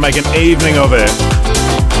started and make an evening of it.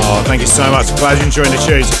 Oh, thank you so much. Glad you're enjoying the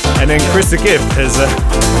tunes. And then Chris the Gift has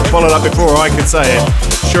followed up before I could say it.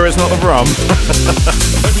 Sure it's not the rum?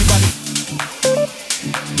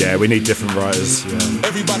 Yeah, we need different writers. Yeah.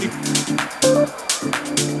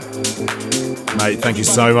 Mate, thank you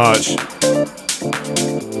so much.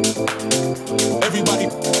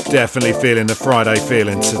 Definitely feeling the Friday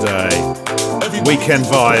feeling today. Weekend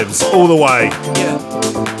vibes all the way.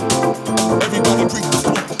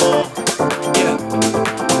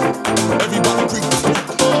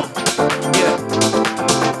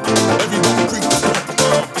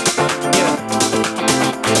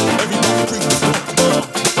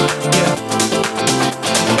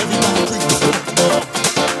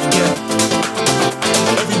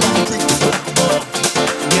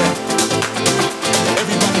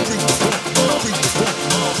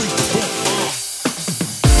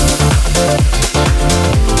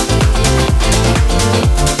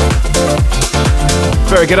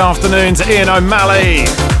 Very good afternoon to Ian O'Malley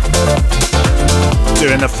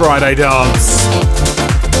doing the Friday dance.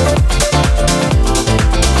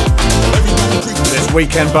 This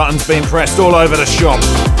weekend button's been pressed all over the shop.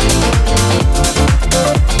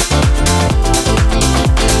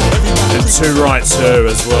 And two right too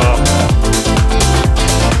as well.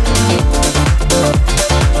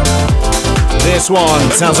 This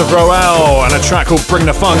one sounds of Roel and a track called Bring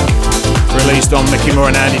the Funk, released on Mickey Moore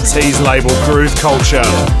and Andy T's label Groove Culture.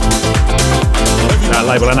 That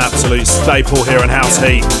label an absolute staple here in House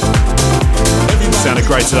Heat. Sounded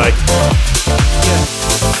great today.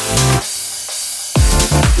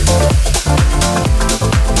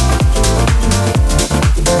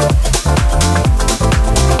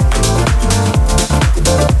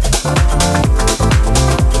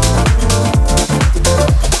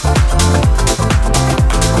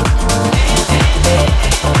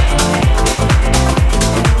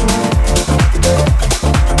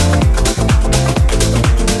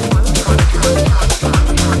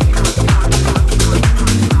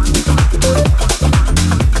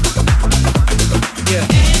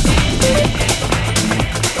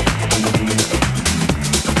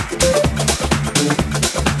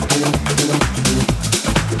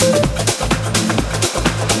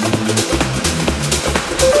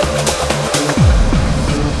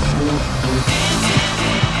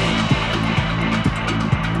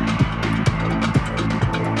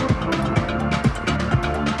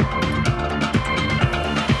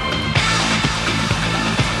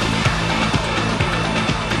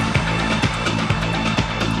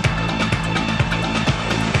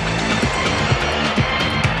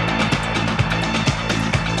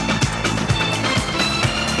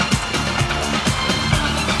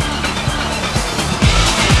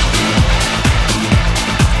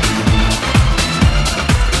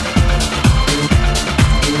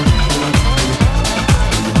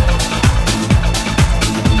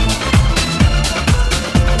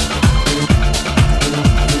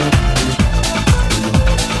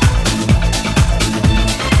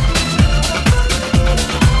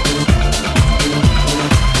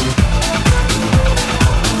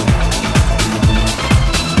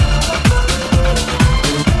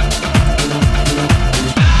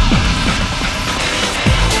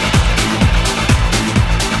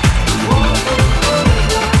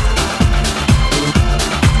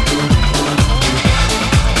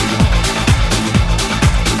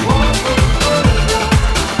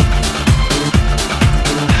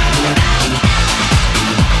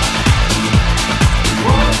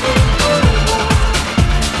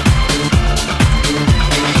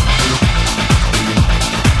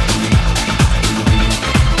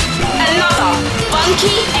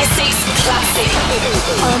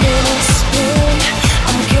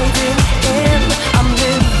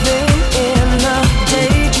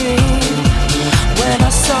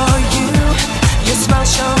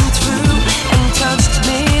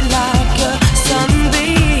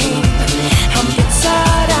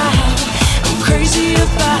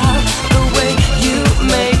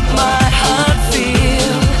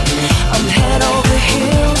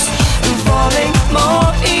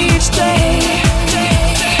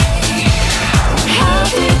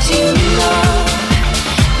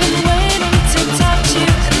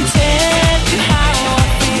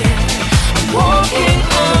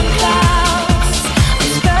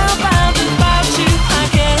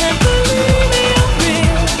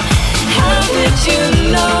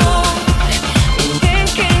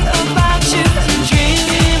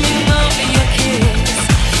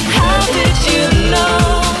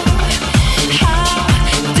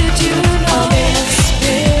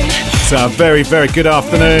 Very, very good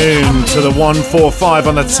afternoon to the 145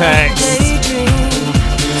 on the text.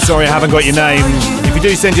 Sorry I haven't got your name. If you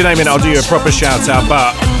do send your name in, I'll do you a proper shout out,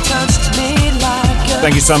 but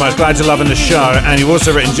thank you so much. Glad you're loving the show. And you've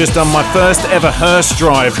also written, just done my first ever hearse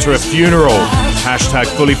drive to a funeral. Hashtag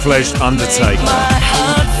fully fledged undertaker.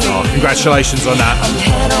 Oh, congratulations on that.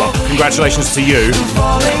 Well, congratulations to you.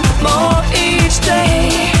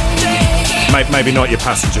 Maybe not your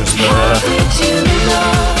passengers, but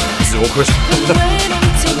this is awkward.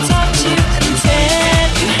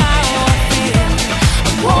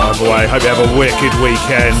 By the way, hope you have a wicked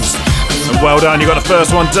weekend. And well done, you got the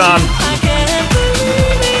first one done.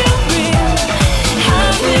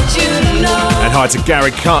 And hi to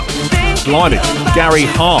Gary Gary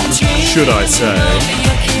Hart, should I say.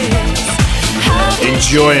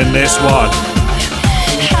 Enjoying this one.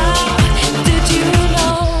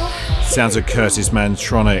 Sounds of Kurtis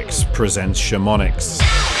Mantronik presents Chamonix.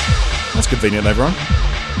 That's convenient, everyone.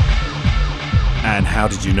 And how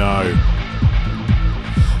did you know?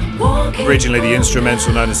 Originally the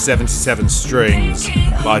instrumental known as 77 Strings,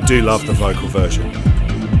 but I do love the vocal version.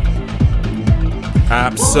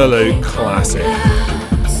 Absolute classic.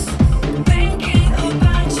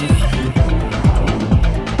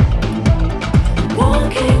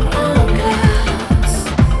 Walking on clouds.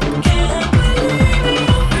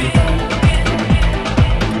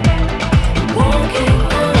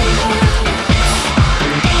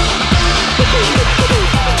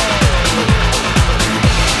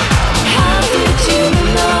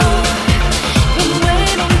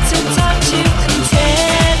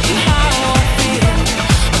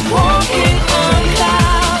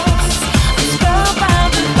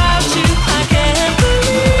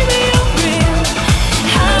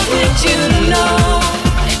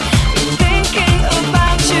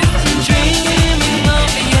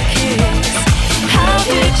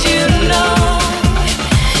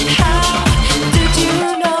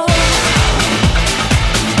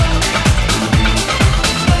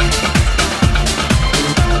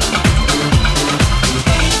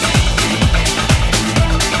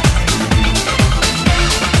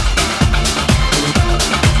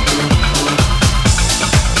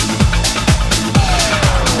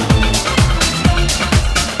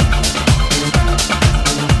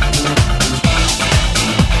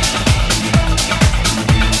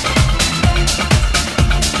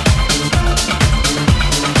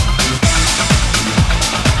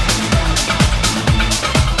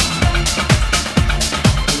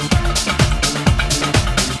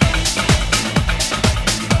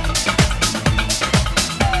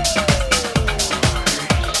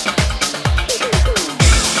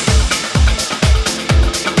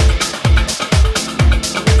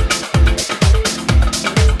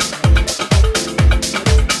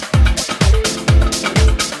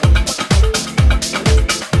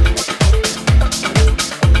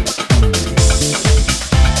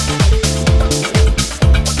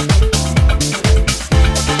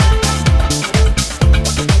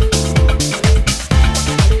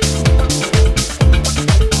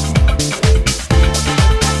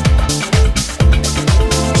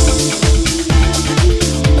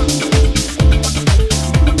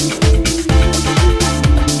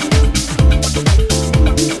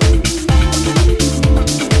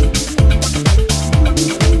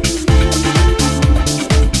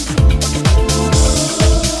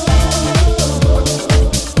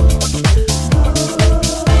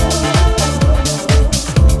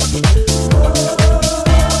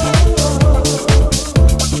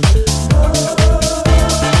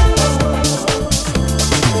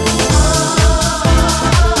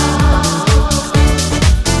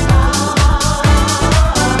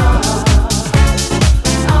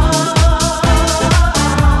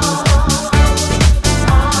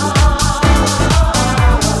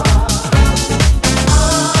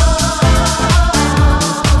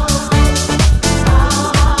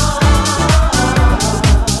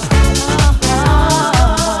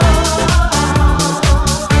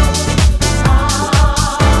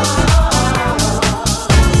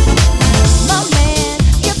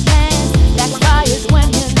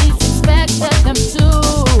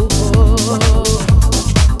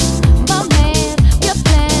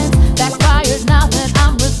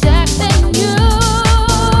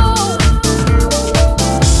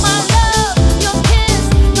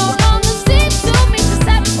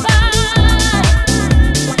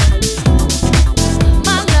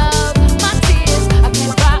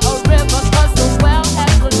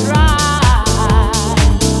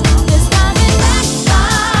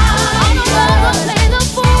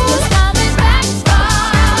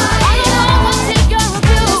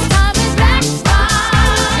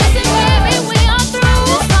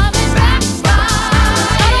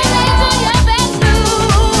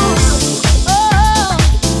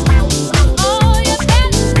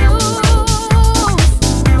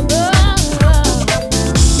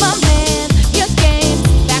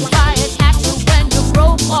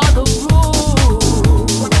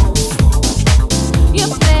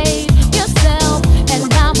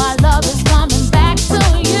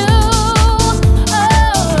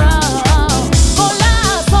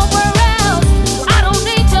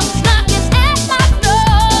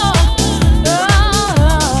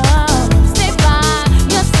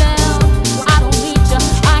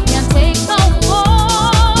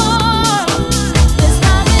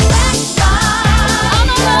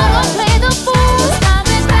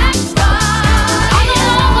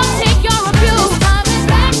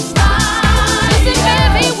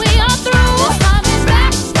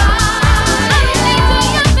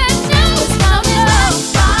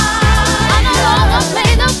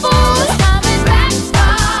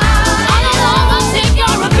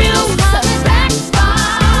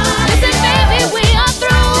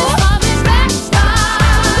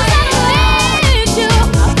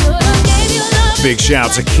 much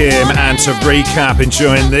out to Kim and to Recap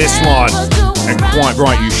enjoying this one. And quite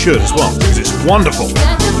right, you should as well, because it's wonderful.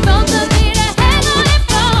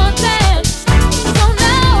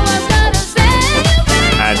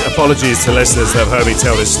 And apologies to listeners that have heard me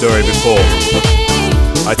tell this story before.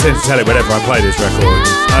 I tend to tell it whenever I play this record.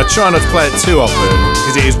 I try not to play it too often,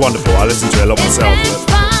 because it is wonderful. I listen to it a lot myself.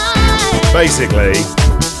 But basically,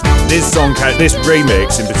 this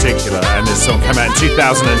remix in particular, and this song came out in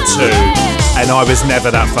 2002, and I was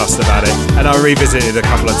never that fussed about it. And I revisited it a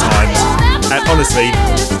couple of times, and honestly,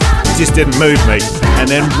 it just didn't move me. And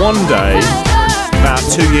then one day, about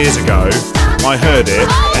 2 years ago, I heard it,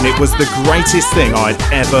 and it was the greatest thing I'd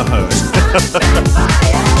ever heard.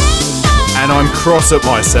 And I'm cross at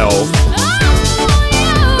myself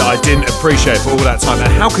that I didn't appreciate for all that time.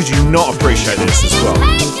 And how could you not appreciate this as well?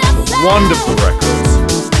 Wonderful records.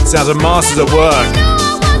 Sounds of Masters at Work.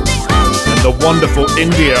 And the wonderful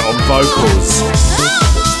India on vocals.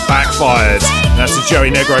 Backfired. That's the Joey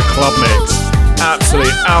Negro Klub mix.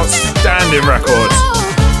 Absolutely outstanding record.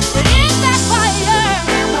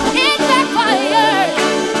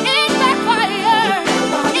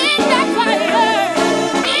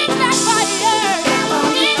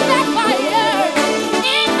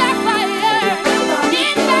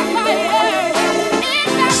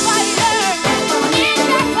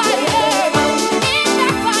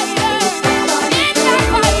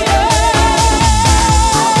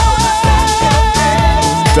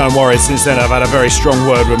 Don't worry, since then I've had a very strong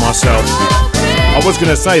word with myself. I was going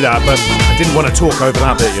to say that, but I didn't want to talk over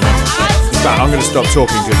that bit, you know. In fact, I'm going to stop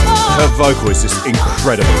talking because her vocal is just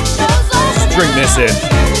incredible. Let's drink this in.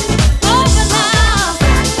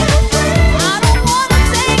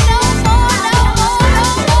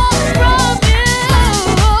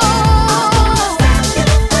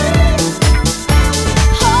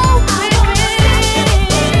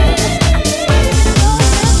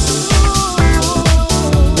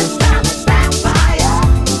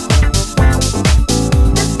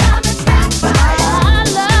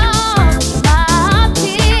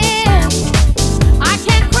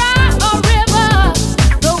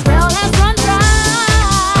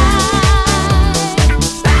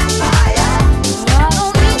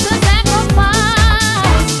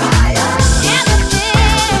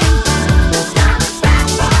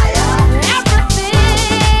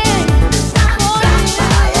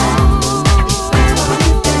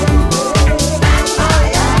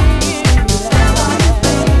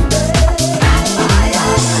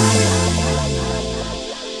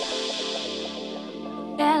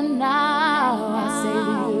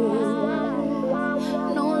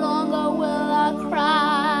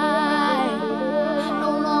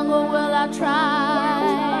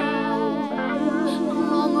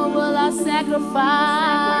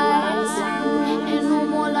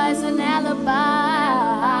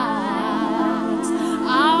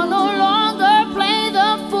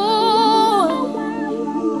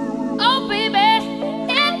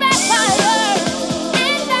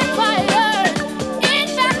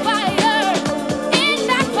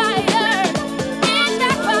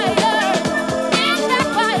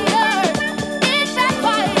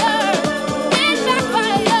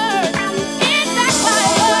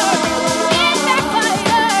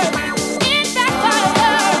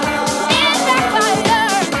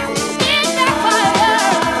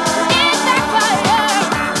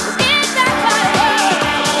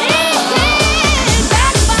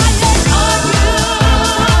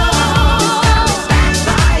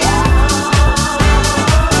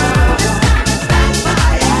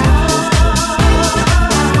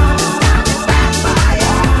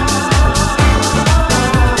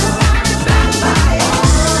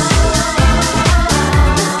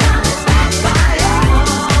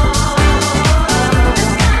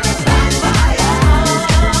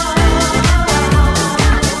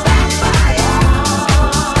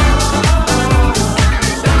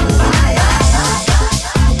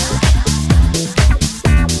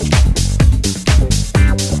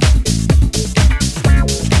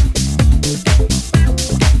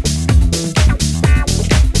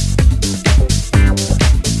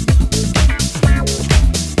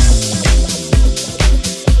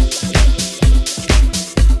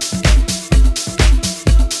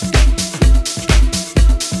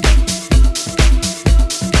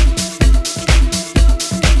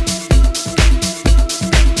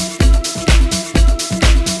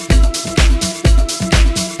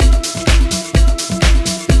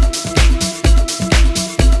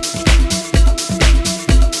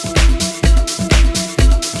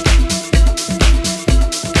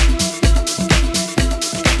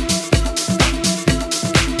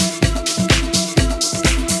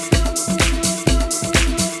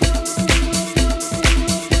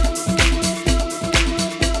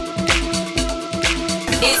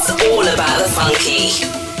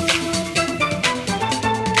 funky.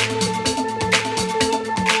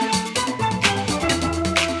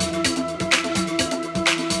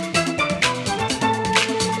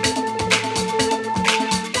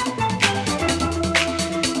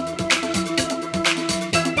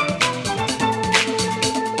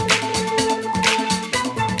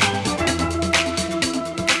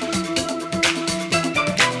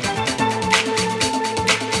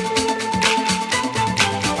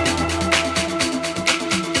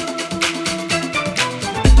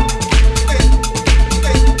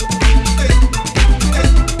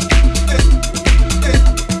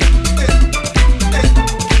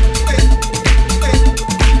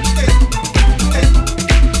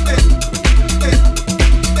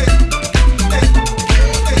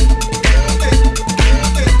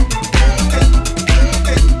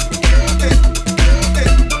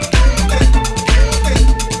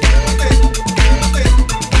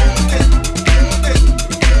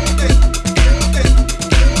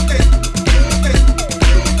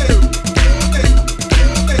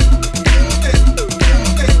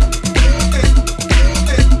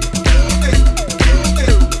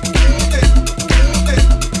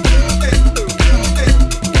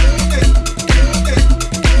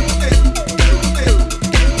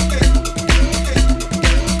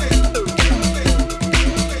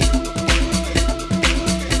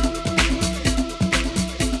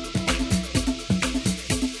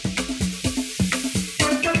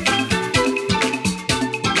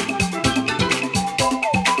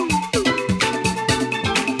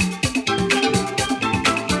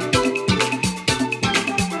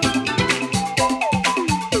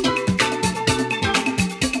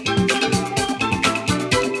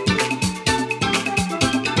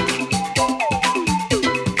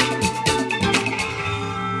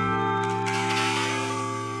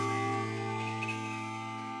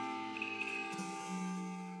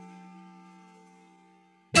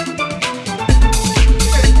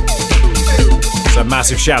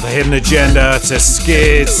 Massive shout to Hidden Agenda, to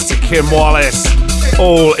Skids, to Kim Wallace,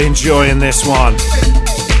 all enjoying this one.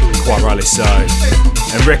 Quite rightly so.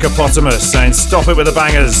 And Rickopotamus saying, stop it with the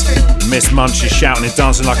bangers. Miss Munch is shouting and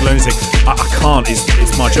dancing like a lunatic. I can't,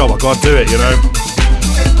 it's my job, I've got to do it, you know.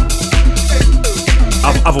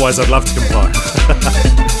 Otherwise I'd love to comply.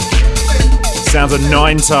 Sounds of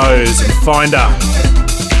Ninetoes and Finder.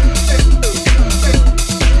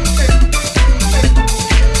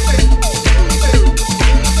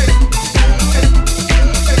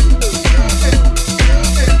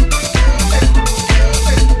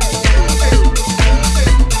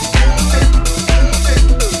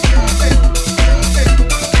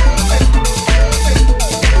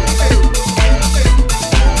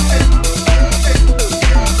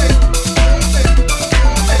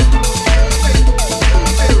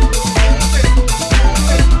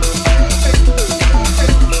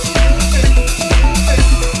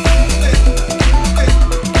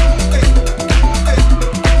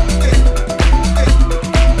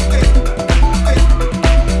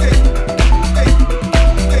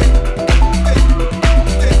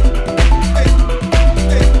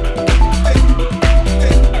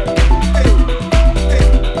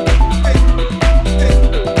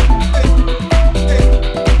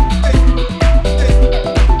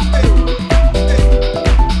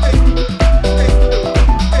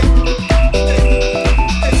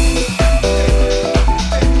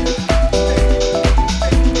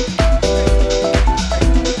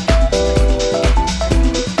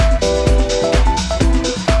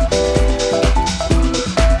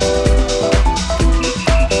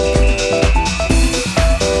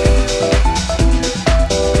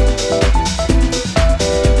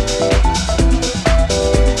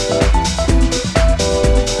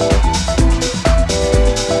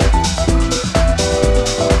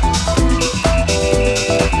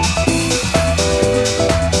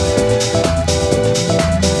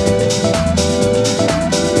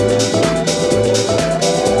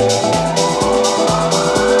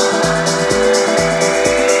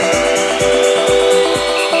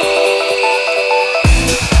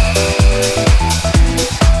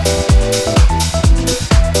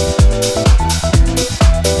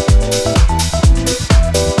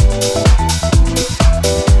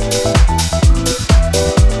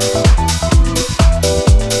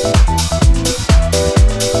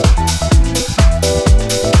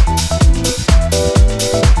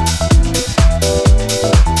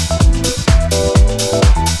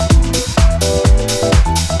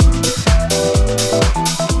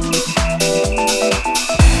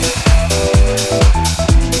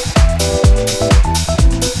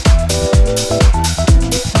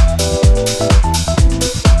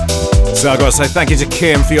 So I've got to say thank you to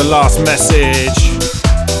Kim for your last message.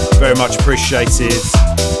 Very much appreciated.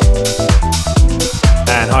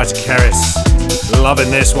 And hi to Keris.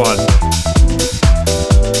 Loving this one.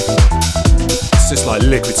 It's just like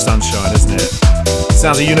liquid sunshine, isn't it?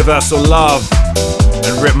 Sounds of Universal Love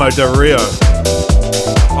and Ritmo de Rio.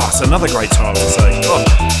 Oh, it's another great title to say. Oh.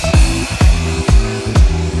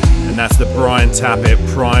 And that's the Brian Tappert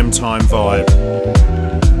Primetime Vibe.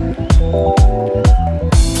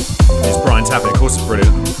 It's Brian Tappert, of course it's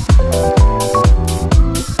brilliant.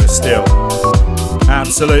 But still,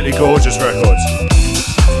 absolutely gorgeous records.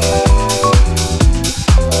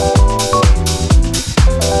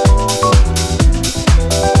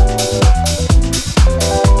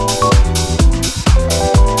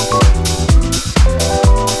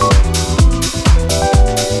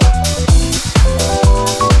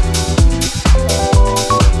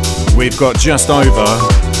 We've got just over,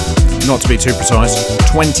 not to be too precise,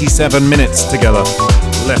 27 minutes together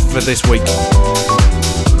left for this week.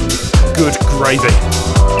 Good gravy.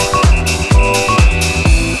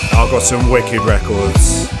 I've got some wicked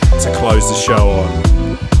records to close the show on.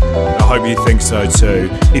 I hope you think so too.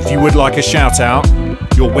 If you would like a shout out,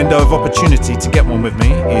 your window of opportunity to get one with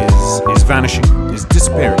me is vanishing, is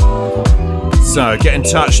disappearing. So get in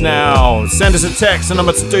touch now. Send us a text. The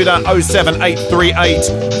number to do that, 07838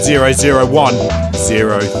 001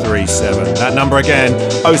 037. That number again,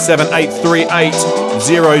 07838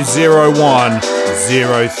 001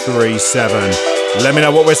 037. Let me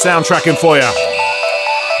know what we're soundtracking for you.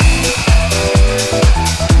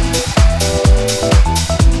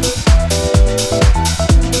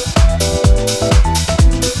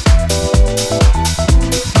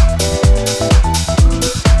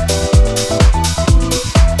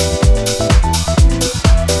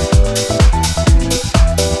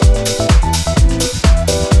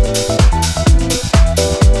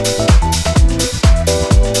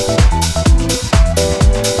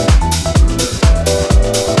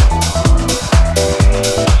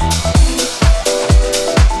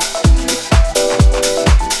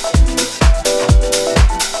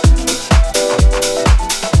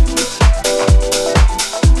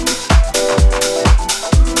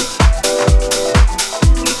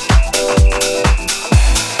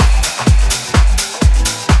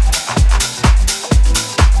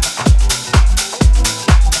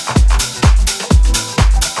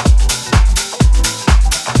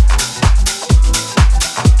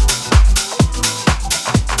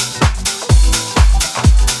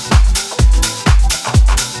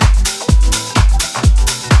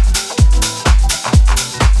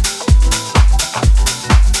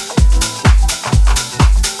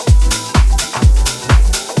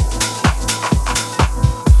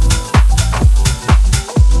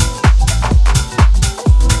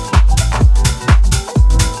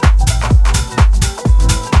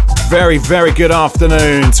 Very, very good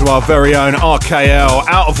afternoon to our very own RKL,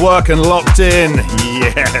 out of work and locked in.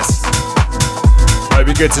 Yes. Hope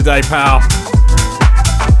you're good today, pal.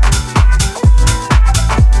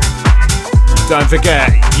 Don't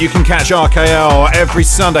forget, you can catch RKL every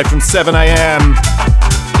Sunday from 7 a.m,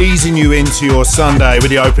 easing you into your Sunday with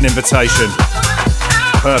the open invitation.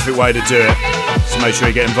 Perfect way to do it. So make sure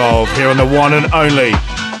you get involved here on the one and only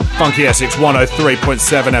FunkySX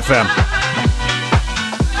 103.7 FM.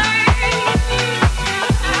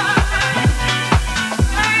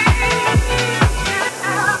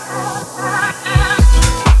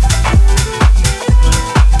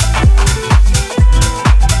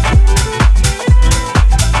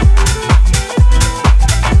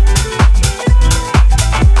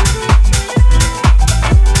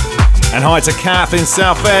 And hi to Kath in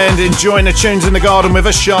Southend, enjoying the tunes in the garden with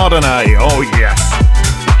a Chardonnay. Oh yes.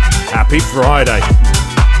 Happy Friday.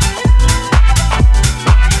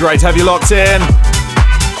 Great to have you locked in.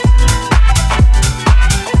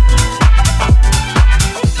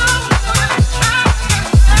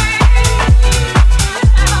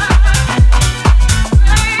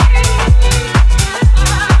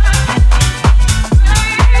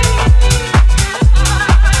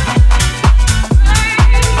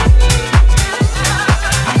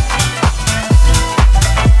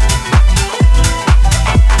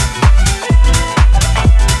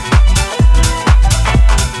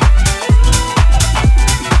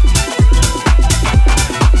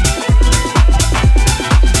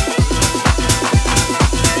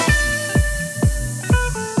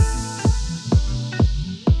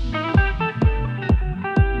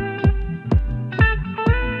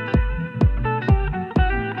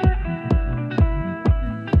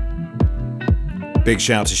 Big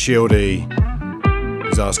shout to Shieldy.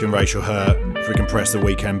 He's asking Rachel Hurt if we can press the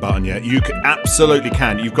weekend button yet. You absolutely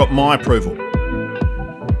can. You've got my approval.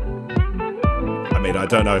 I mean, I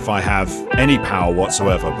don't know if I have any power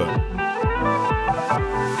whatsoever, but...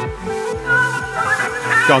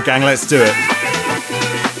 Go on, gang, let's do it.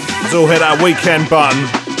 Let's all hit that weekend button.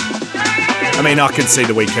 I mean, I can see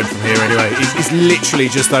the weekend from here anyway. It's literally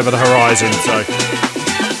just over the horizon, so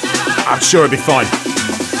I'm sure it'll be fine.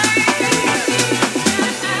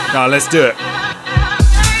 No, let's do it.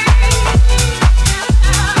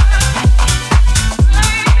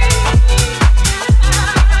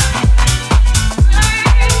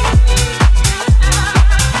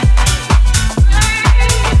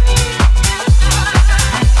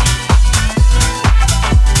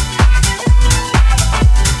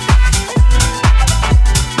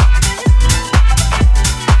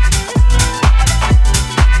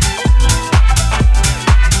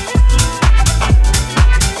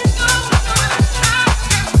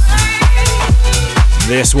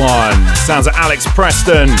 This one sounds like Alex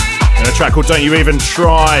Preston in a track called Don't You Even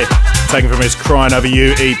Try, taken from his Crying Over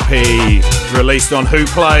You EP, released on Who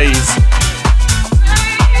Plays.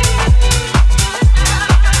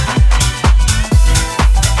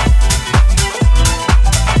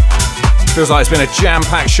 Feels like it's been a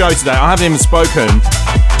jam-packed show today. I haven't even spoken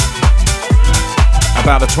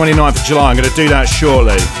about the 29th of July. I'm going to do that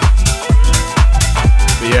shortly.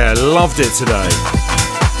 But yeah, loved it today.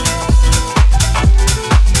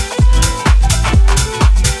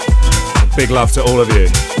 Big love to all of you.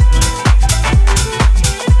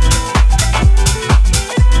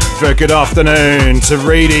 Very good afternoon to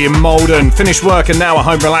Reedy in Malden. Finished work and now at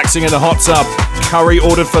home relaxing in the hot tub. Curry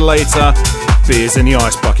ordered for later. Beers in the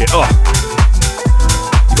ice bucket. Oh,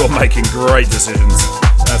 you're making great decisions.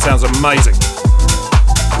 That sounds amazing.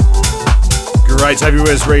 Great to have you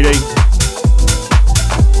with us, Reedy.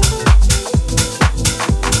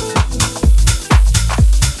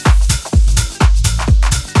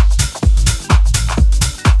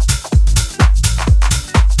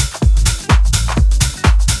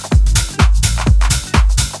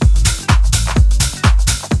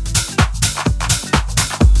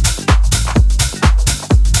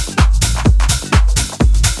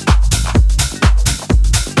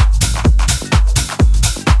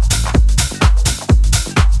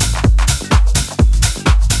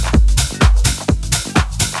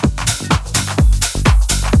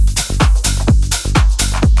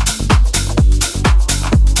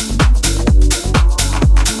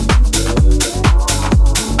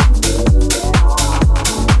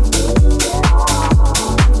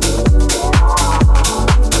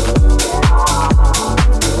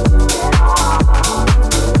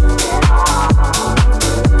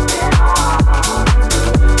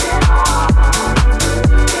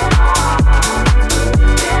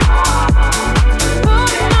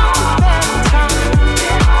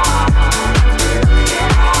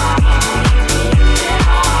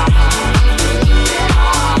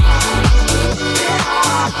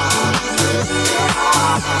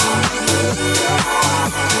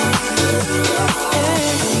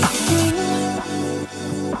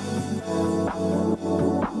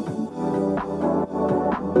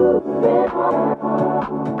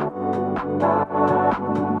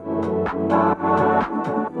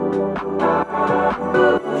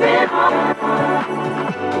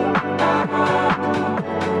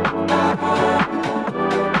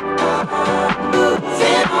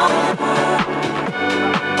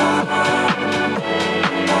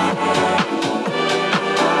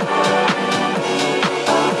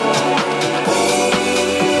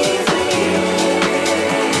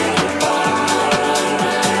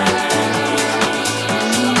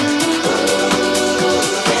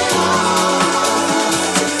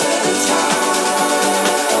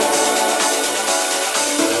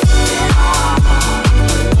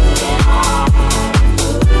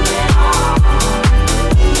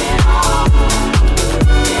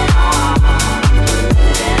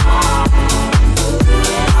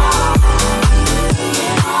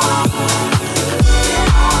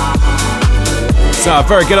 So, a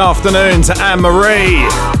very good afternoon to Anne-Marie.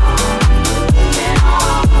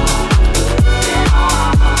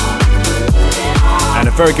 And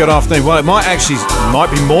a very good afternoon. Well, it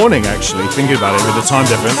might be morning actually, thinking about it with the time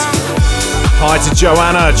difference. Hi to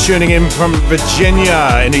Joanna, tuning in from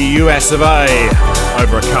Virginia in the US of A,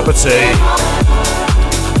 over a cup of tea.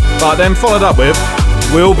 But then followed up with,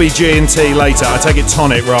 will be G&T later. I take it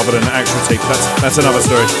tonic rather than actual tea, but that's another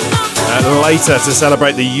story. Later to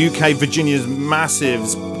celebrate the UK Virginia's massive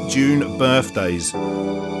June birthdays.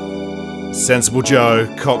 Sensible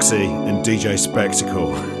Joe, Coxie and DJ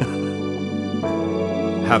Spectacle.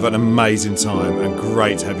 Have an amazing time and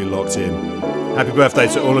great to have you locked in. Happy birthday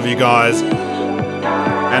to all of you guys.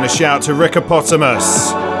 And a shout to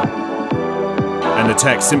Rickopotamus. And the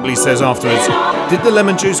text simply says afterwards, did the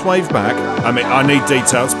lemon juice wave back? I mean, I need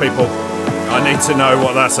details, people. I need to know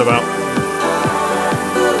what that's about.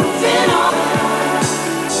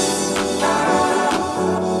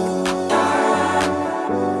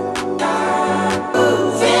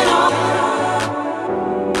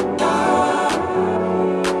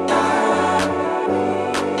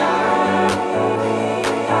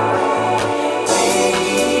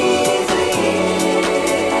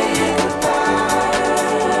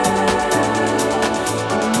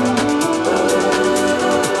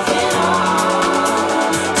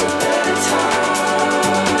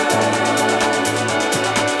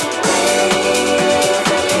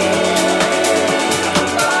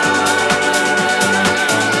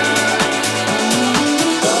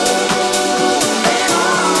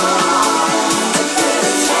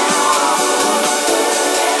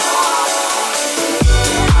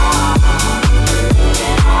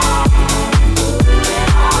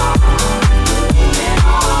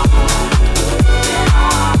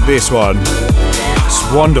 This one,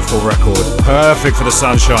 this wonderful record, perfect for the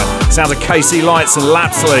sunshine. Sounds of KC Lights and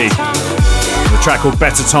Lapsley. The track called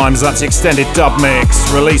Better Times, that's the extended dub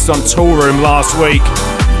mix, released on Tool Room last week.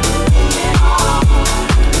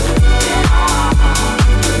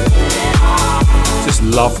 Just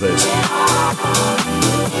love this.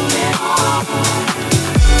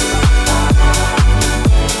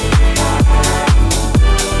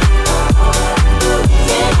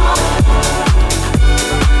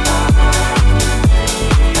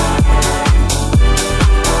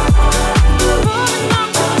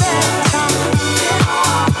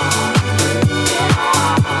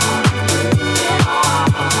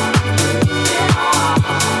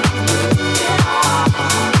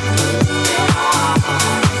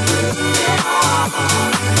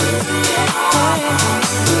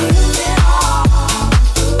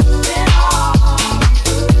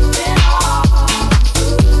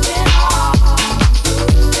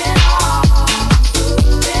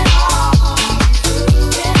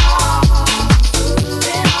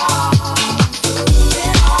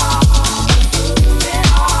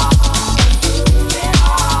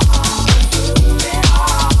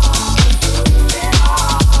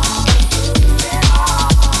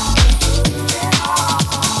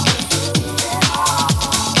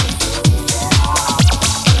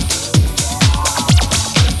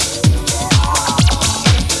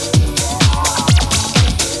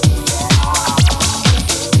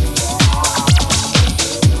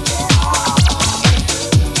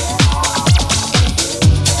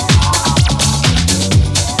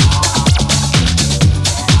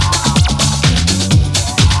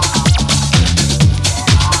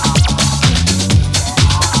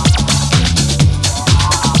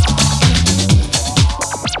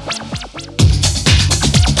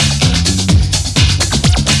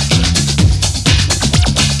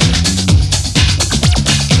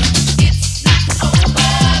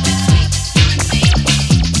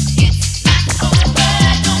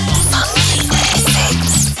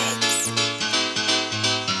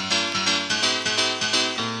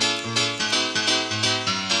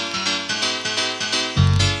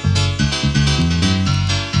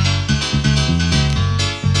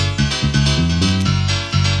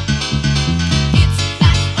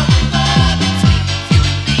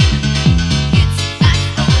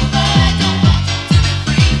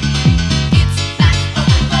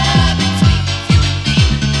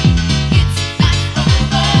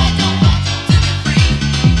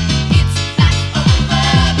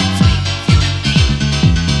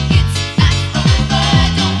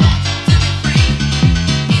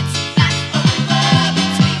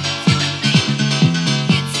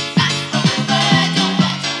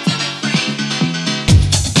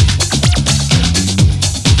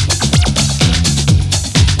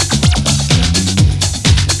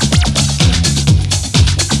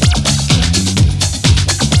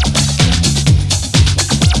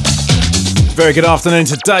 Very good afternoon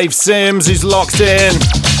to Dave Sims, who's locked in.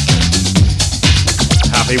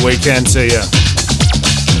 Happy weekend to you.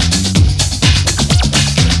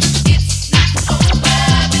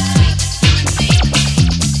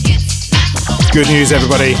 Good news,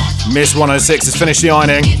 everybody. Miss 106 has finished the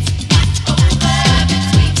ironing.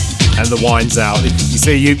 And the wine's out. You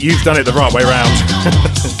see, you've done it the right way round.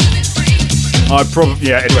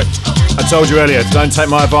 Anyway. I told you earlier, don't take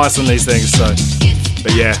my advice on these things, so.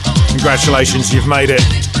 But yeah, congratulations, you've made it.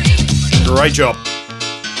 Great job.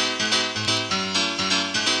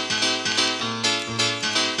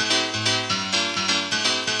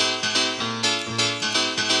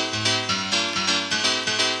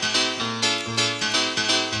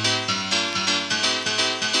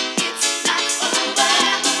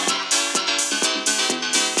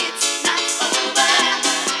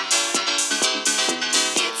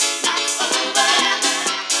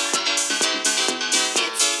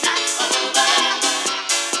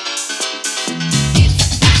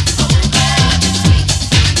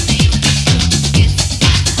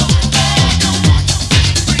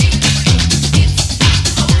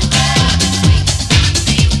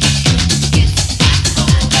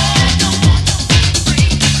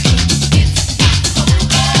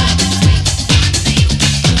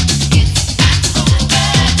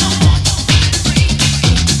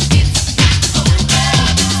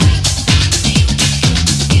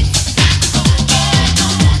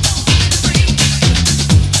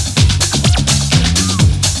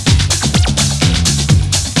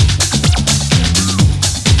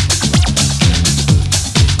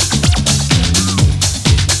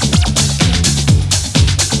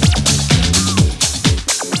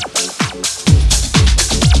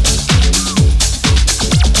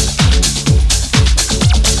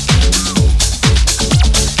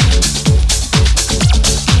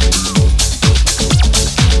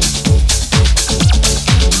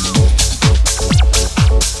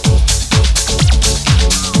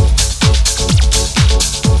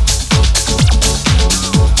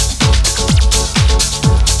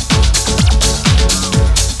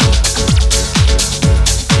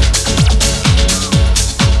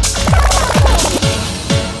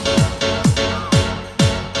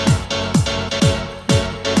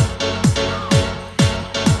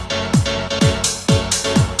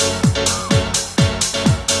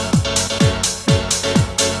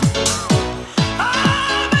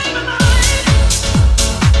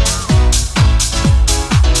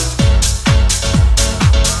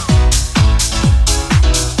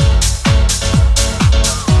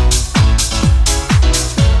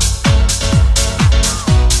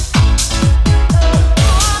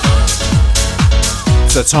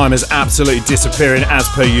 time is absolutely disappearing as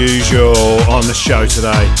per usual on the show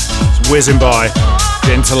today. It's whizzing by.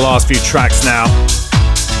 Getting to the last few tracks now.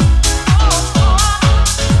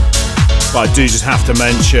 But I do just have to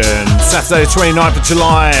mention Saturday the 29th of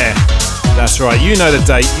July. That's right, you know the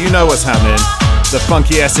date, you know what's happening. The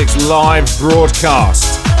FunkySX live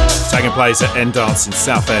broadcast taking place at End Dance in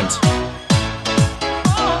Southend.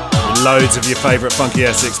 With loads of your favourite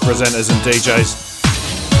FunkySX presenters and DJs.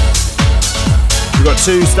 We've got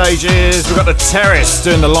 2 stages. We've got the Terrace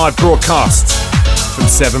doing the live broadcast from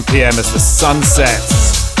 7 PM as the sun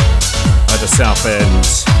sets over Southend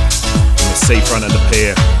on the seafront and the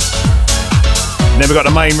pier. And then we've got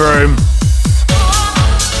the main room.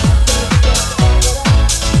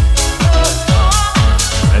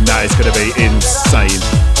 And that is going to be insane.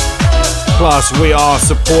 Plus, we are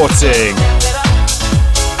supporting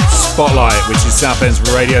Spotlight, which is Southend's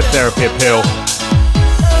radiotherapy appeal.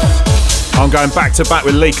 I'm going back to back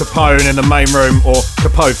with Lee Capone in the main room, or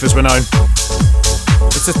Capofe as we're known.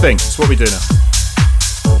 It's a thing, it's what we do now.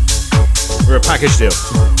 We're a package deal.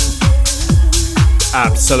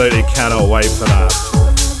 Absolutely cannot wait for that.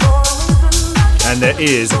 And there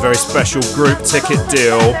is a very special group ticket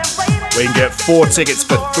deal where you can get 4 tickets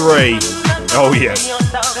for 3. Oh yes.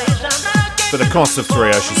 For the cost of 3,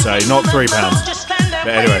 I should say, not £3. But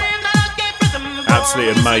anyway,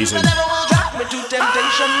 absolutely amazing.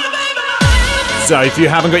 So if you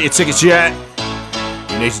haven't got your tickets yet,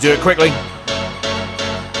 you need to do it quickly.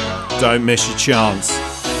 Don't miss your chance.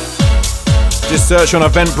 Just search on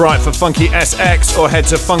Eventbrite for FunkySX or head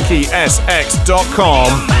to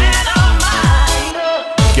FunkySX.com.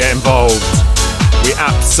 Get involved. We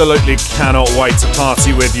absolutely cannot wait to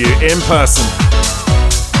party with you in person.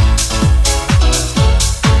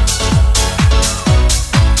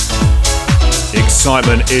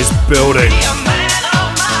 Excitement is building.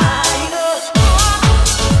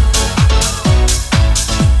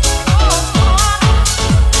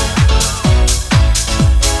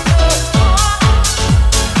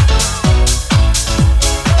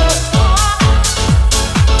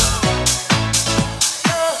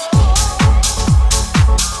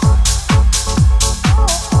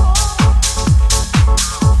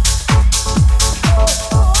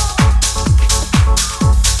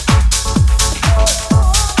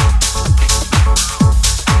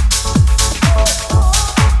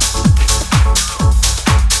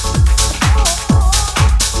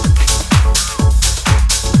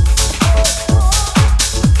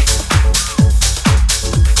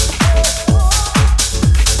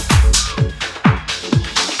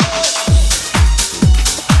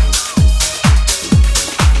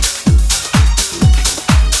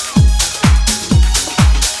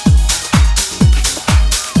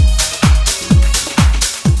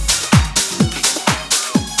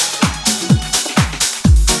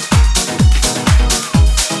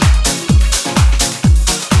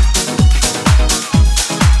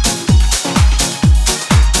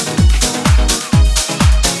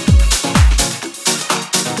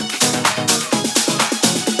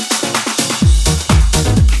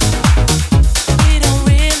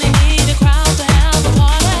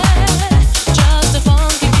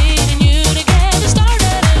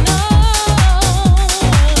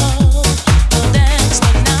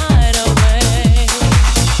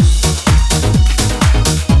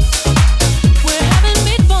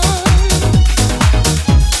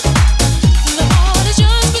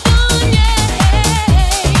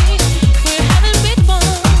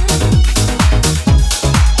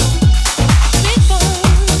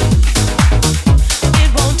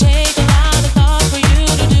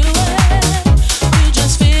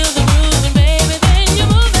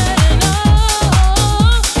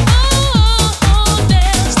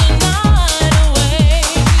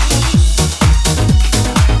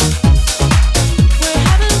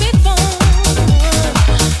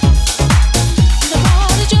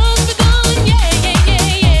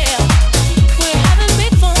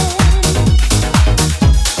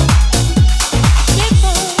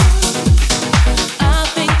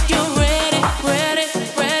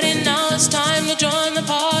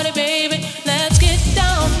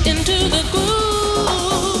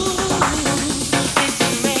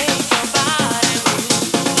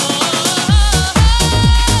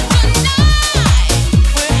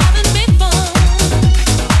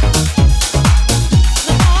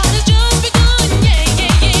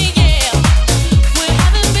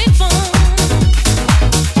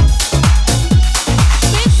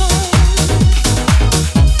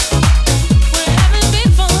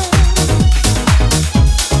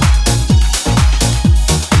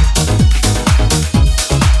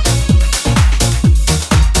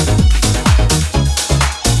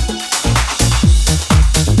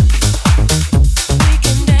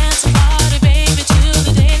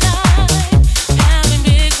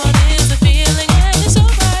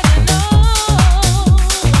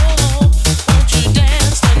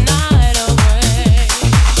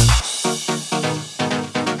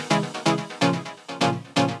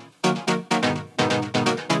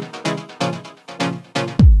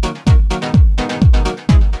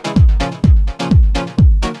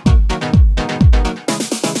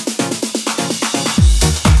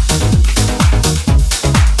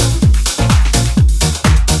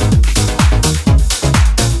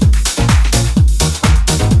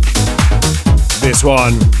 This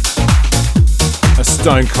one, a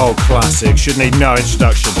stone cold classic, should need no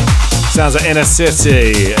introduction. Sounds like Inner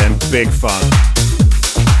City and Big Fun.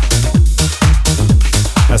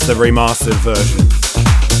 That's the remastered version.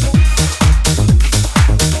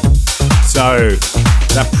 So,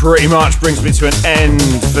 that pretty much brings me to an end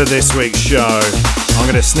for this week's show. I'm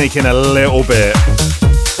going to sneak in a little bit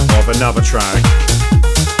of another track,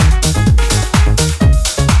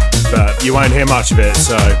 but you won't hear much of it,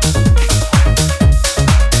 so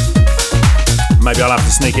maybe I'll have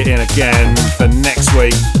to sneak it in again for next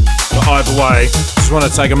week. But either way, just want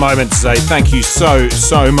to take a moment to say thank you so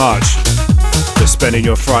much for spending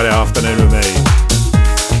your Friday afternoon with me,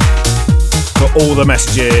 for all the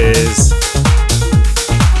messages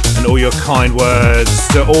and all your kind words,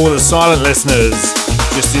 to all the silent listeners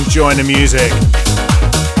just enjoying the music.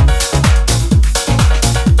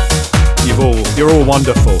 You're all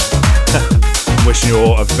wonderful. I'm wishing you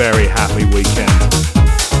all a very happy weekend.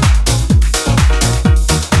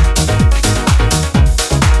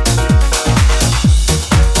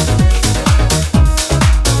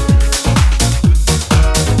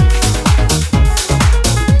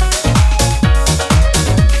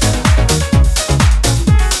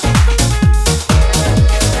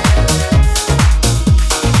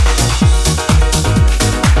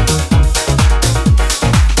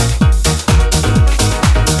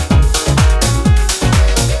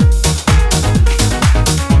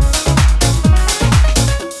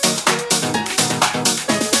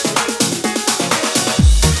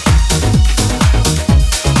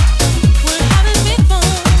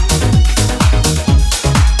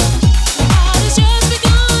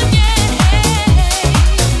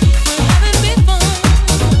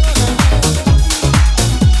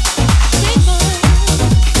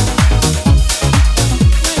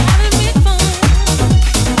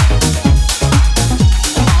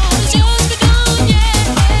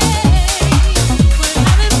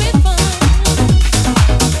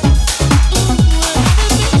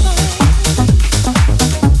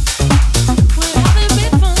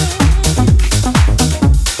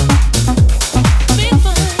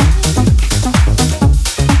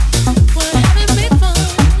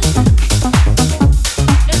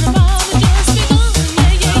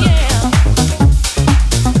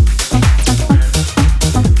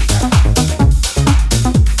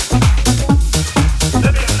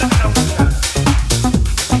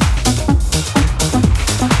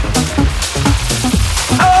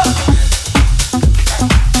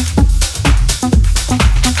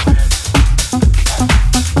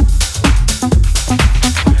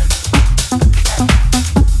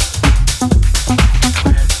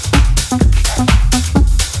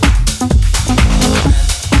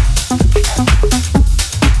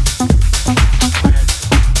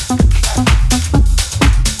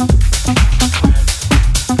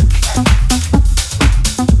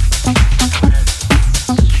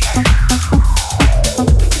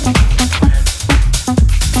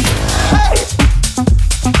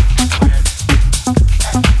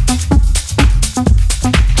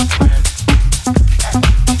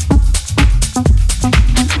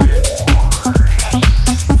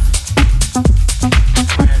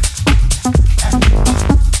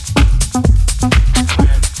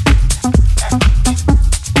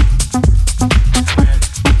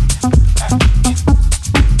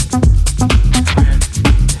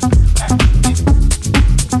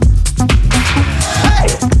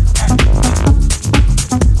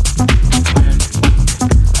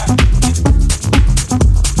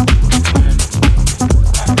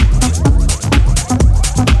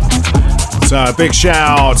 Big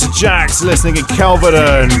shout to Jax listening in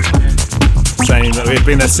Kelvedon, saying that we've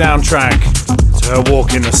been the soundtrack to her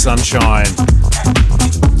walk in the sunshine.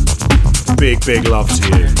 Big love to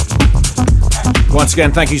you. Once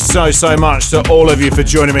again, thank you so much to all of you for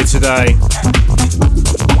joining me today.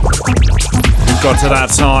 We've got to that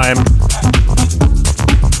time.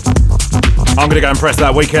 I'm going to go and press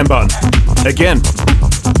that weekend button again.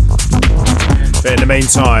 But in the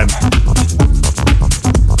meantime,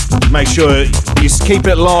 make sure you keep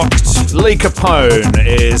it locked. Lee Capone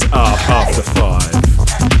is up after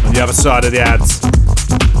 5 on the other side of the ads.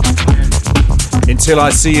 Until I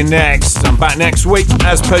see you next, I'm back next week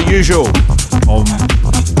as per usual on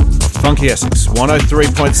FunkySX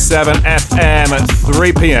 103.7 FM at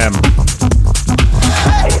 3 p.m.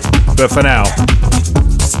 But for now,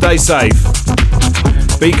 stay safe,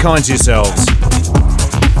 be kind to yourselves,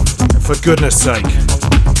 and for goodness sake,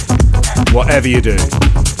 whatever you do,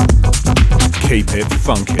 keep it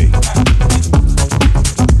funky.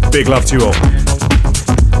 Big love to you all.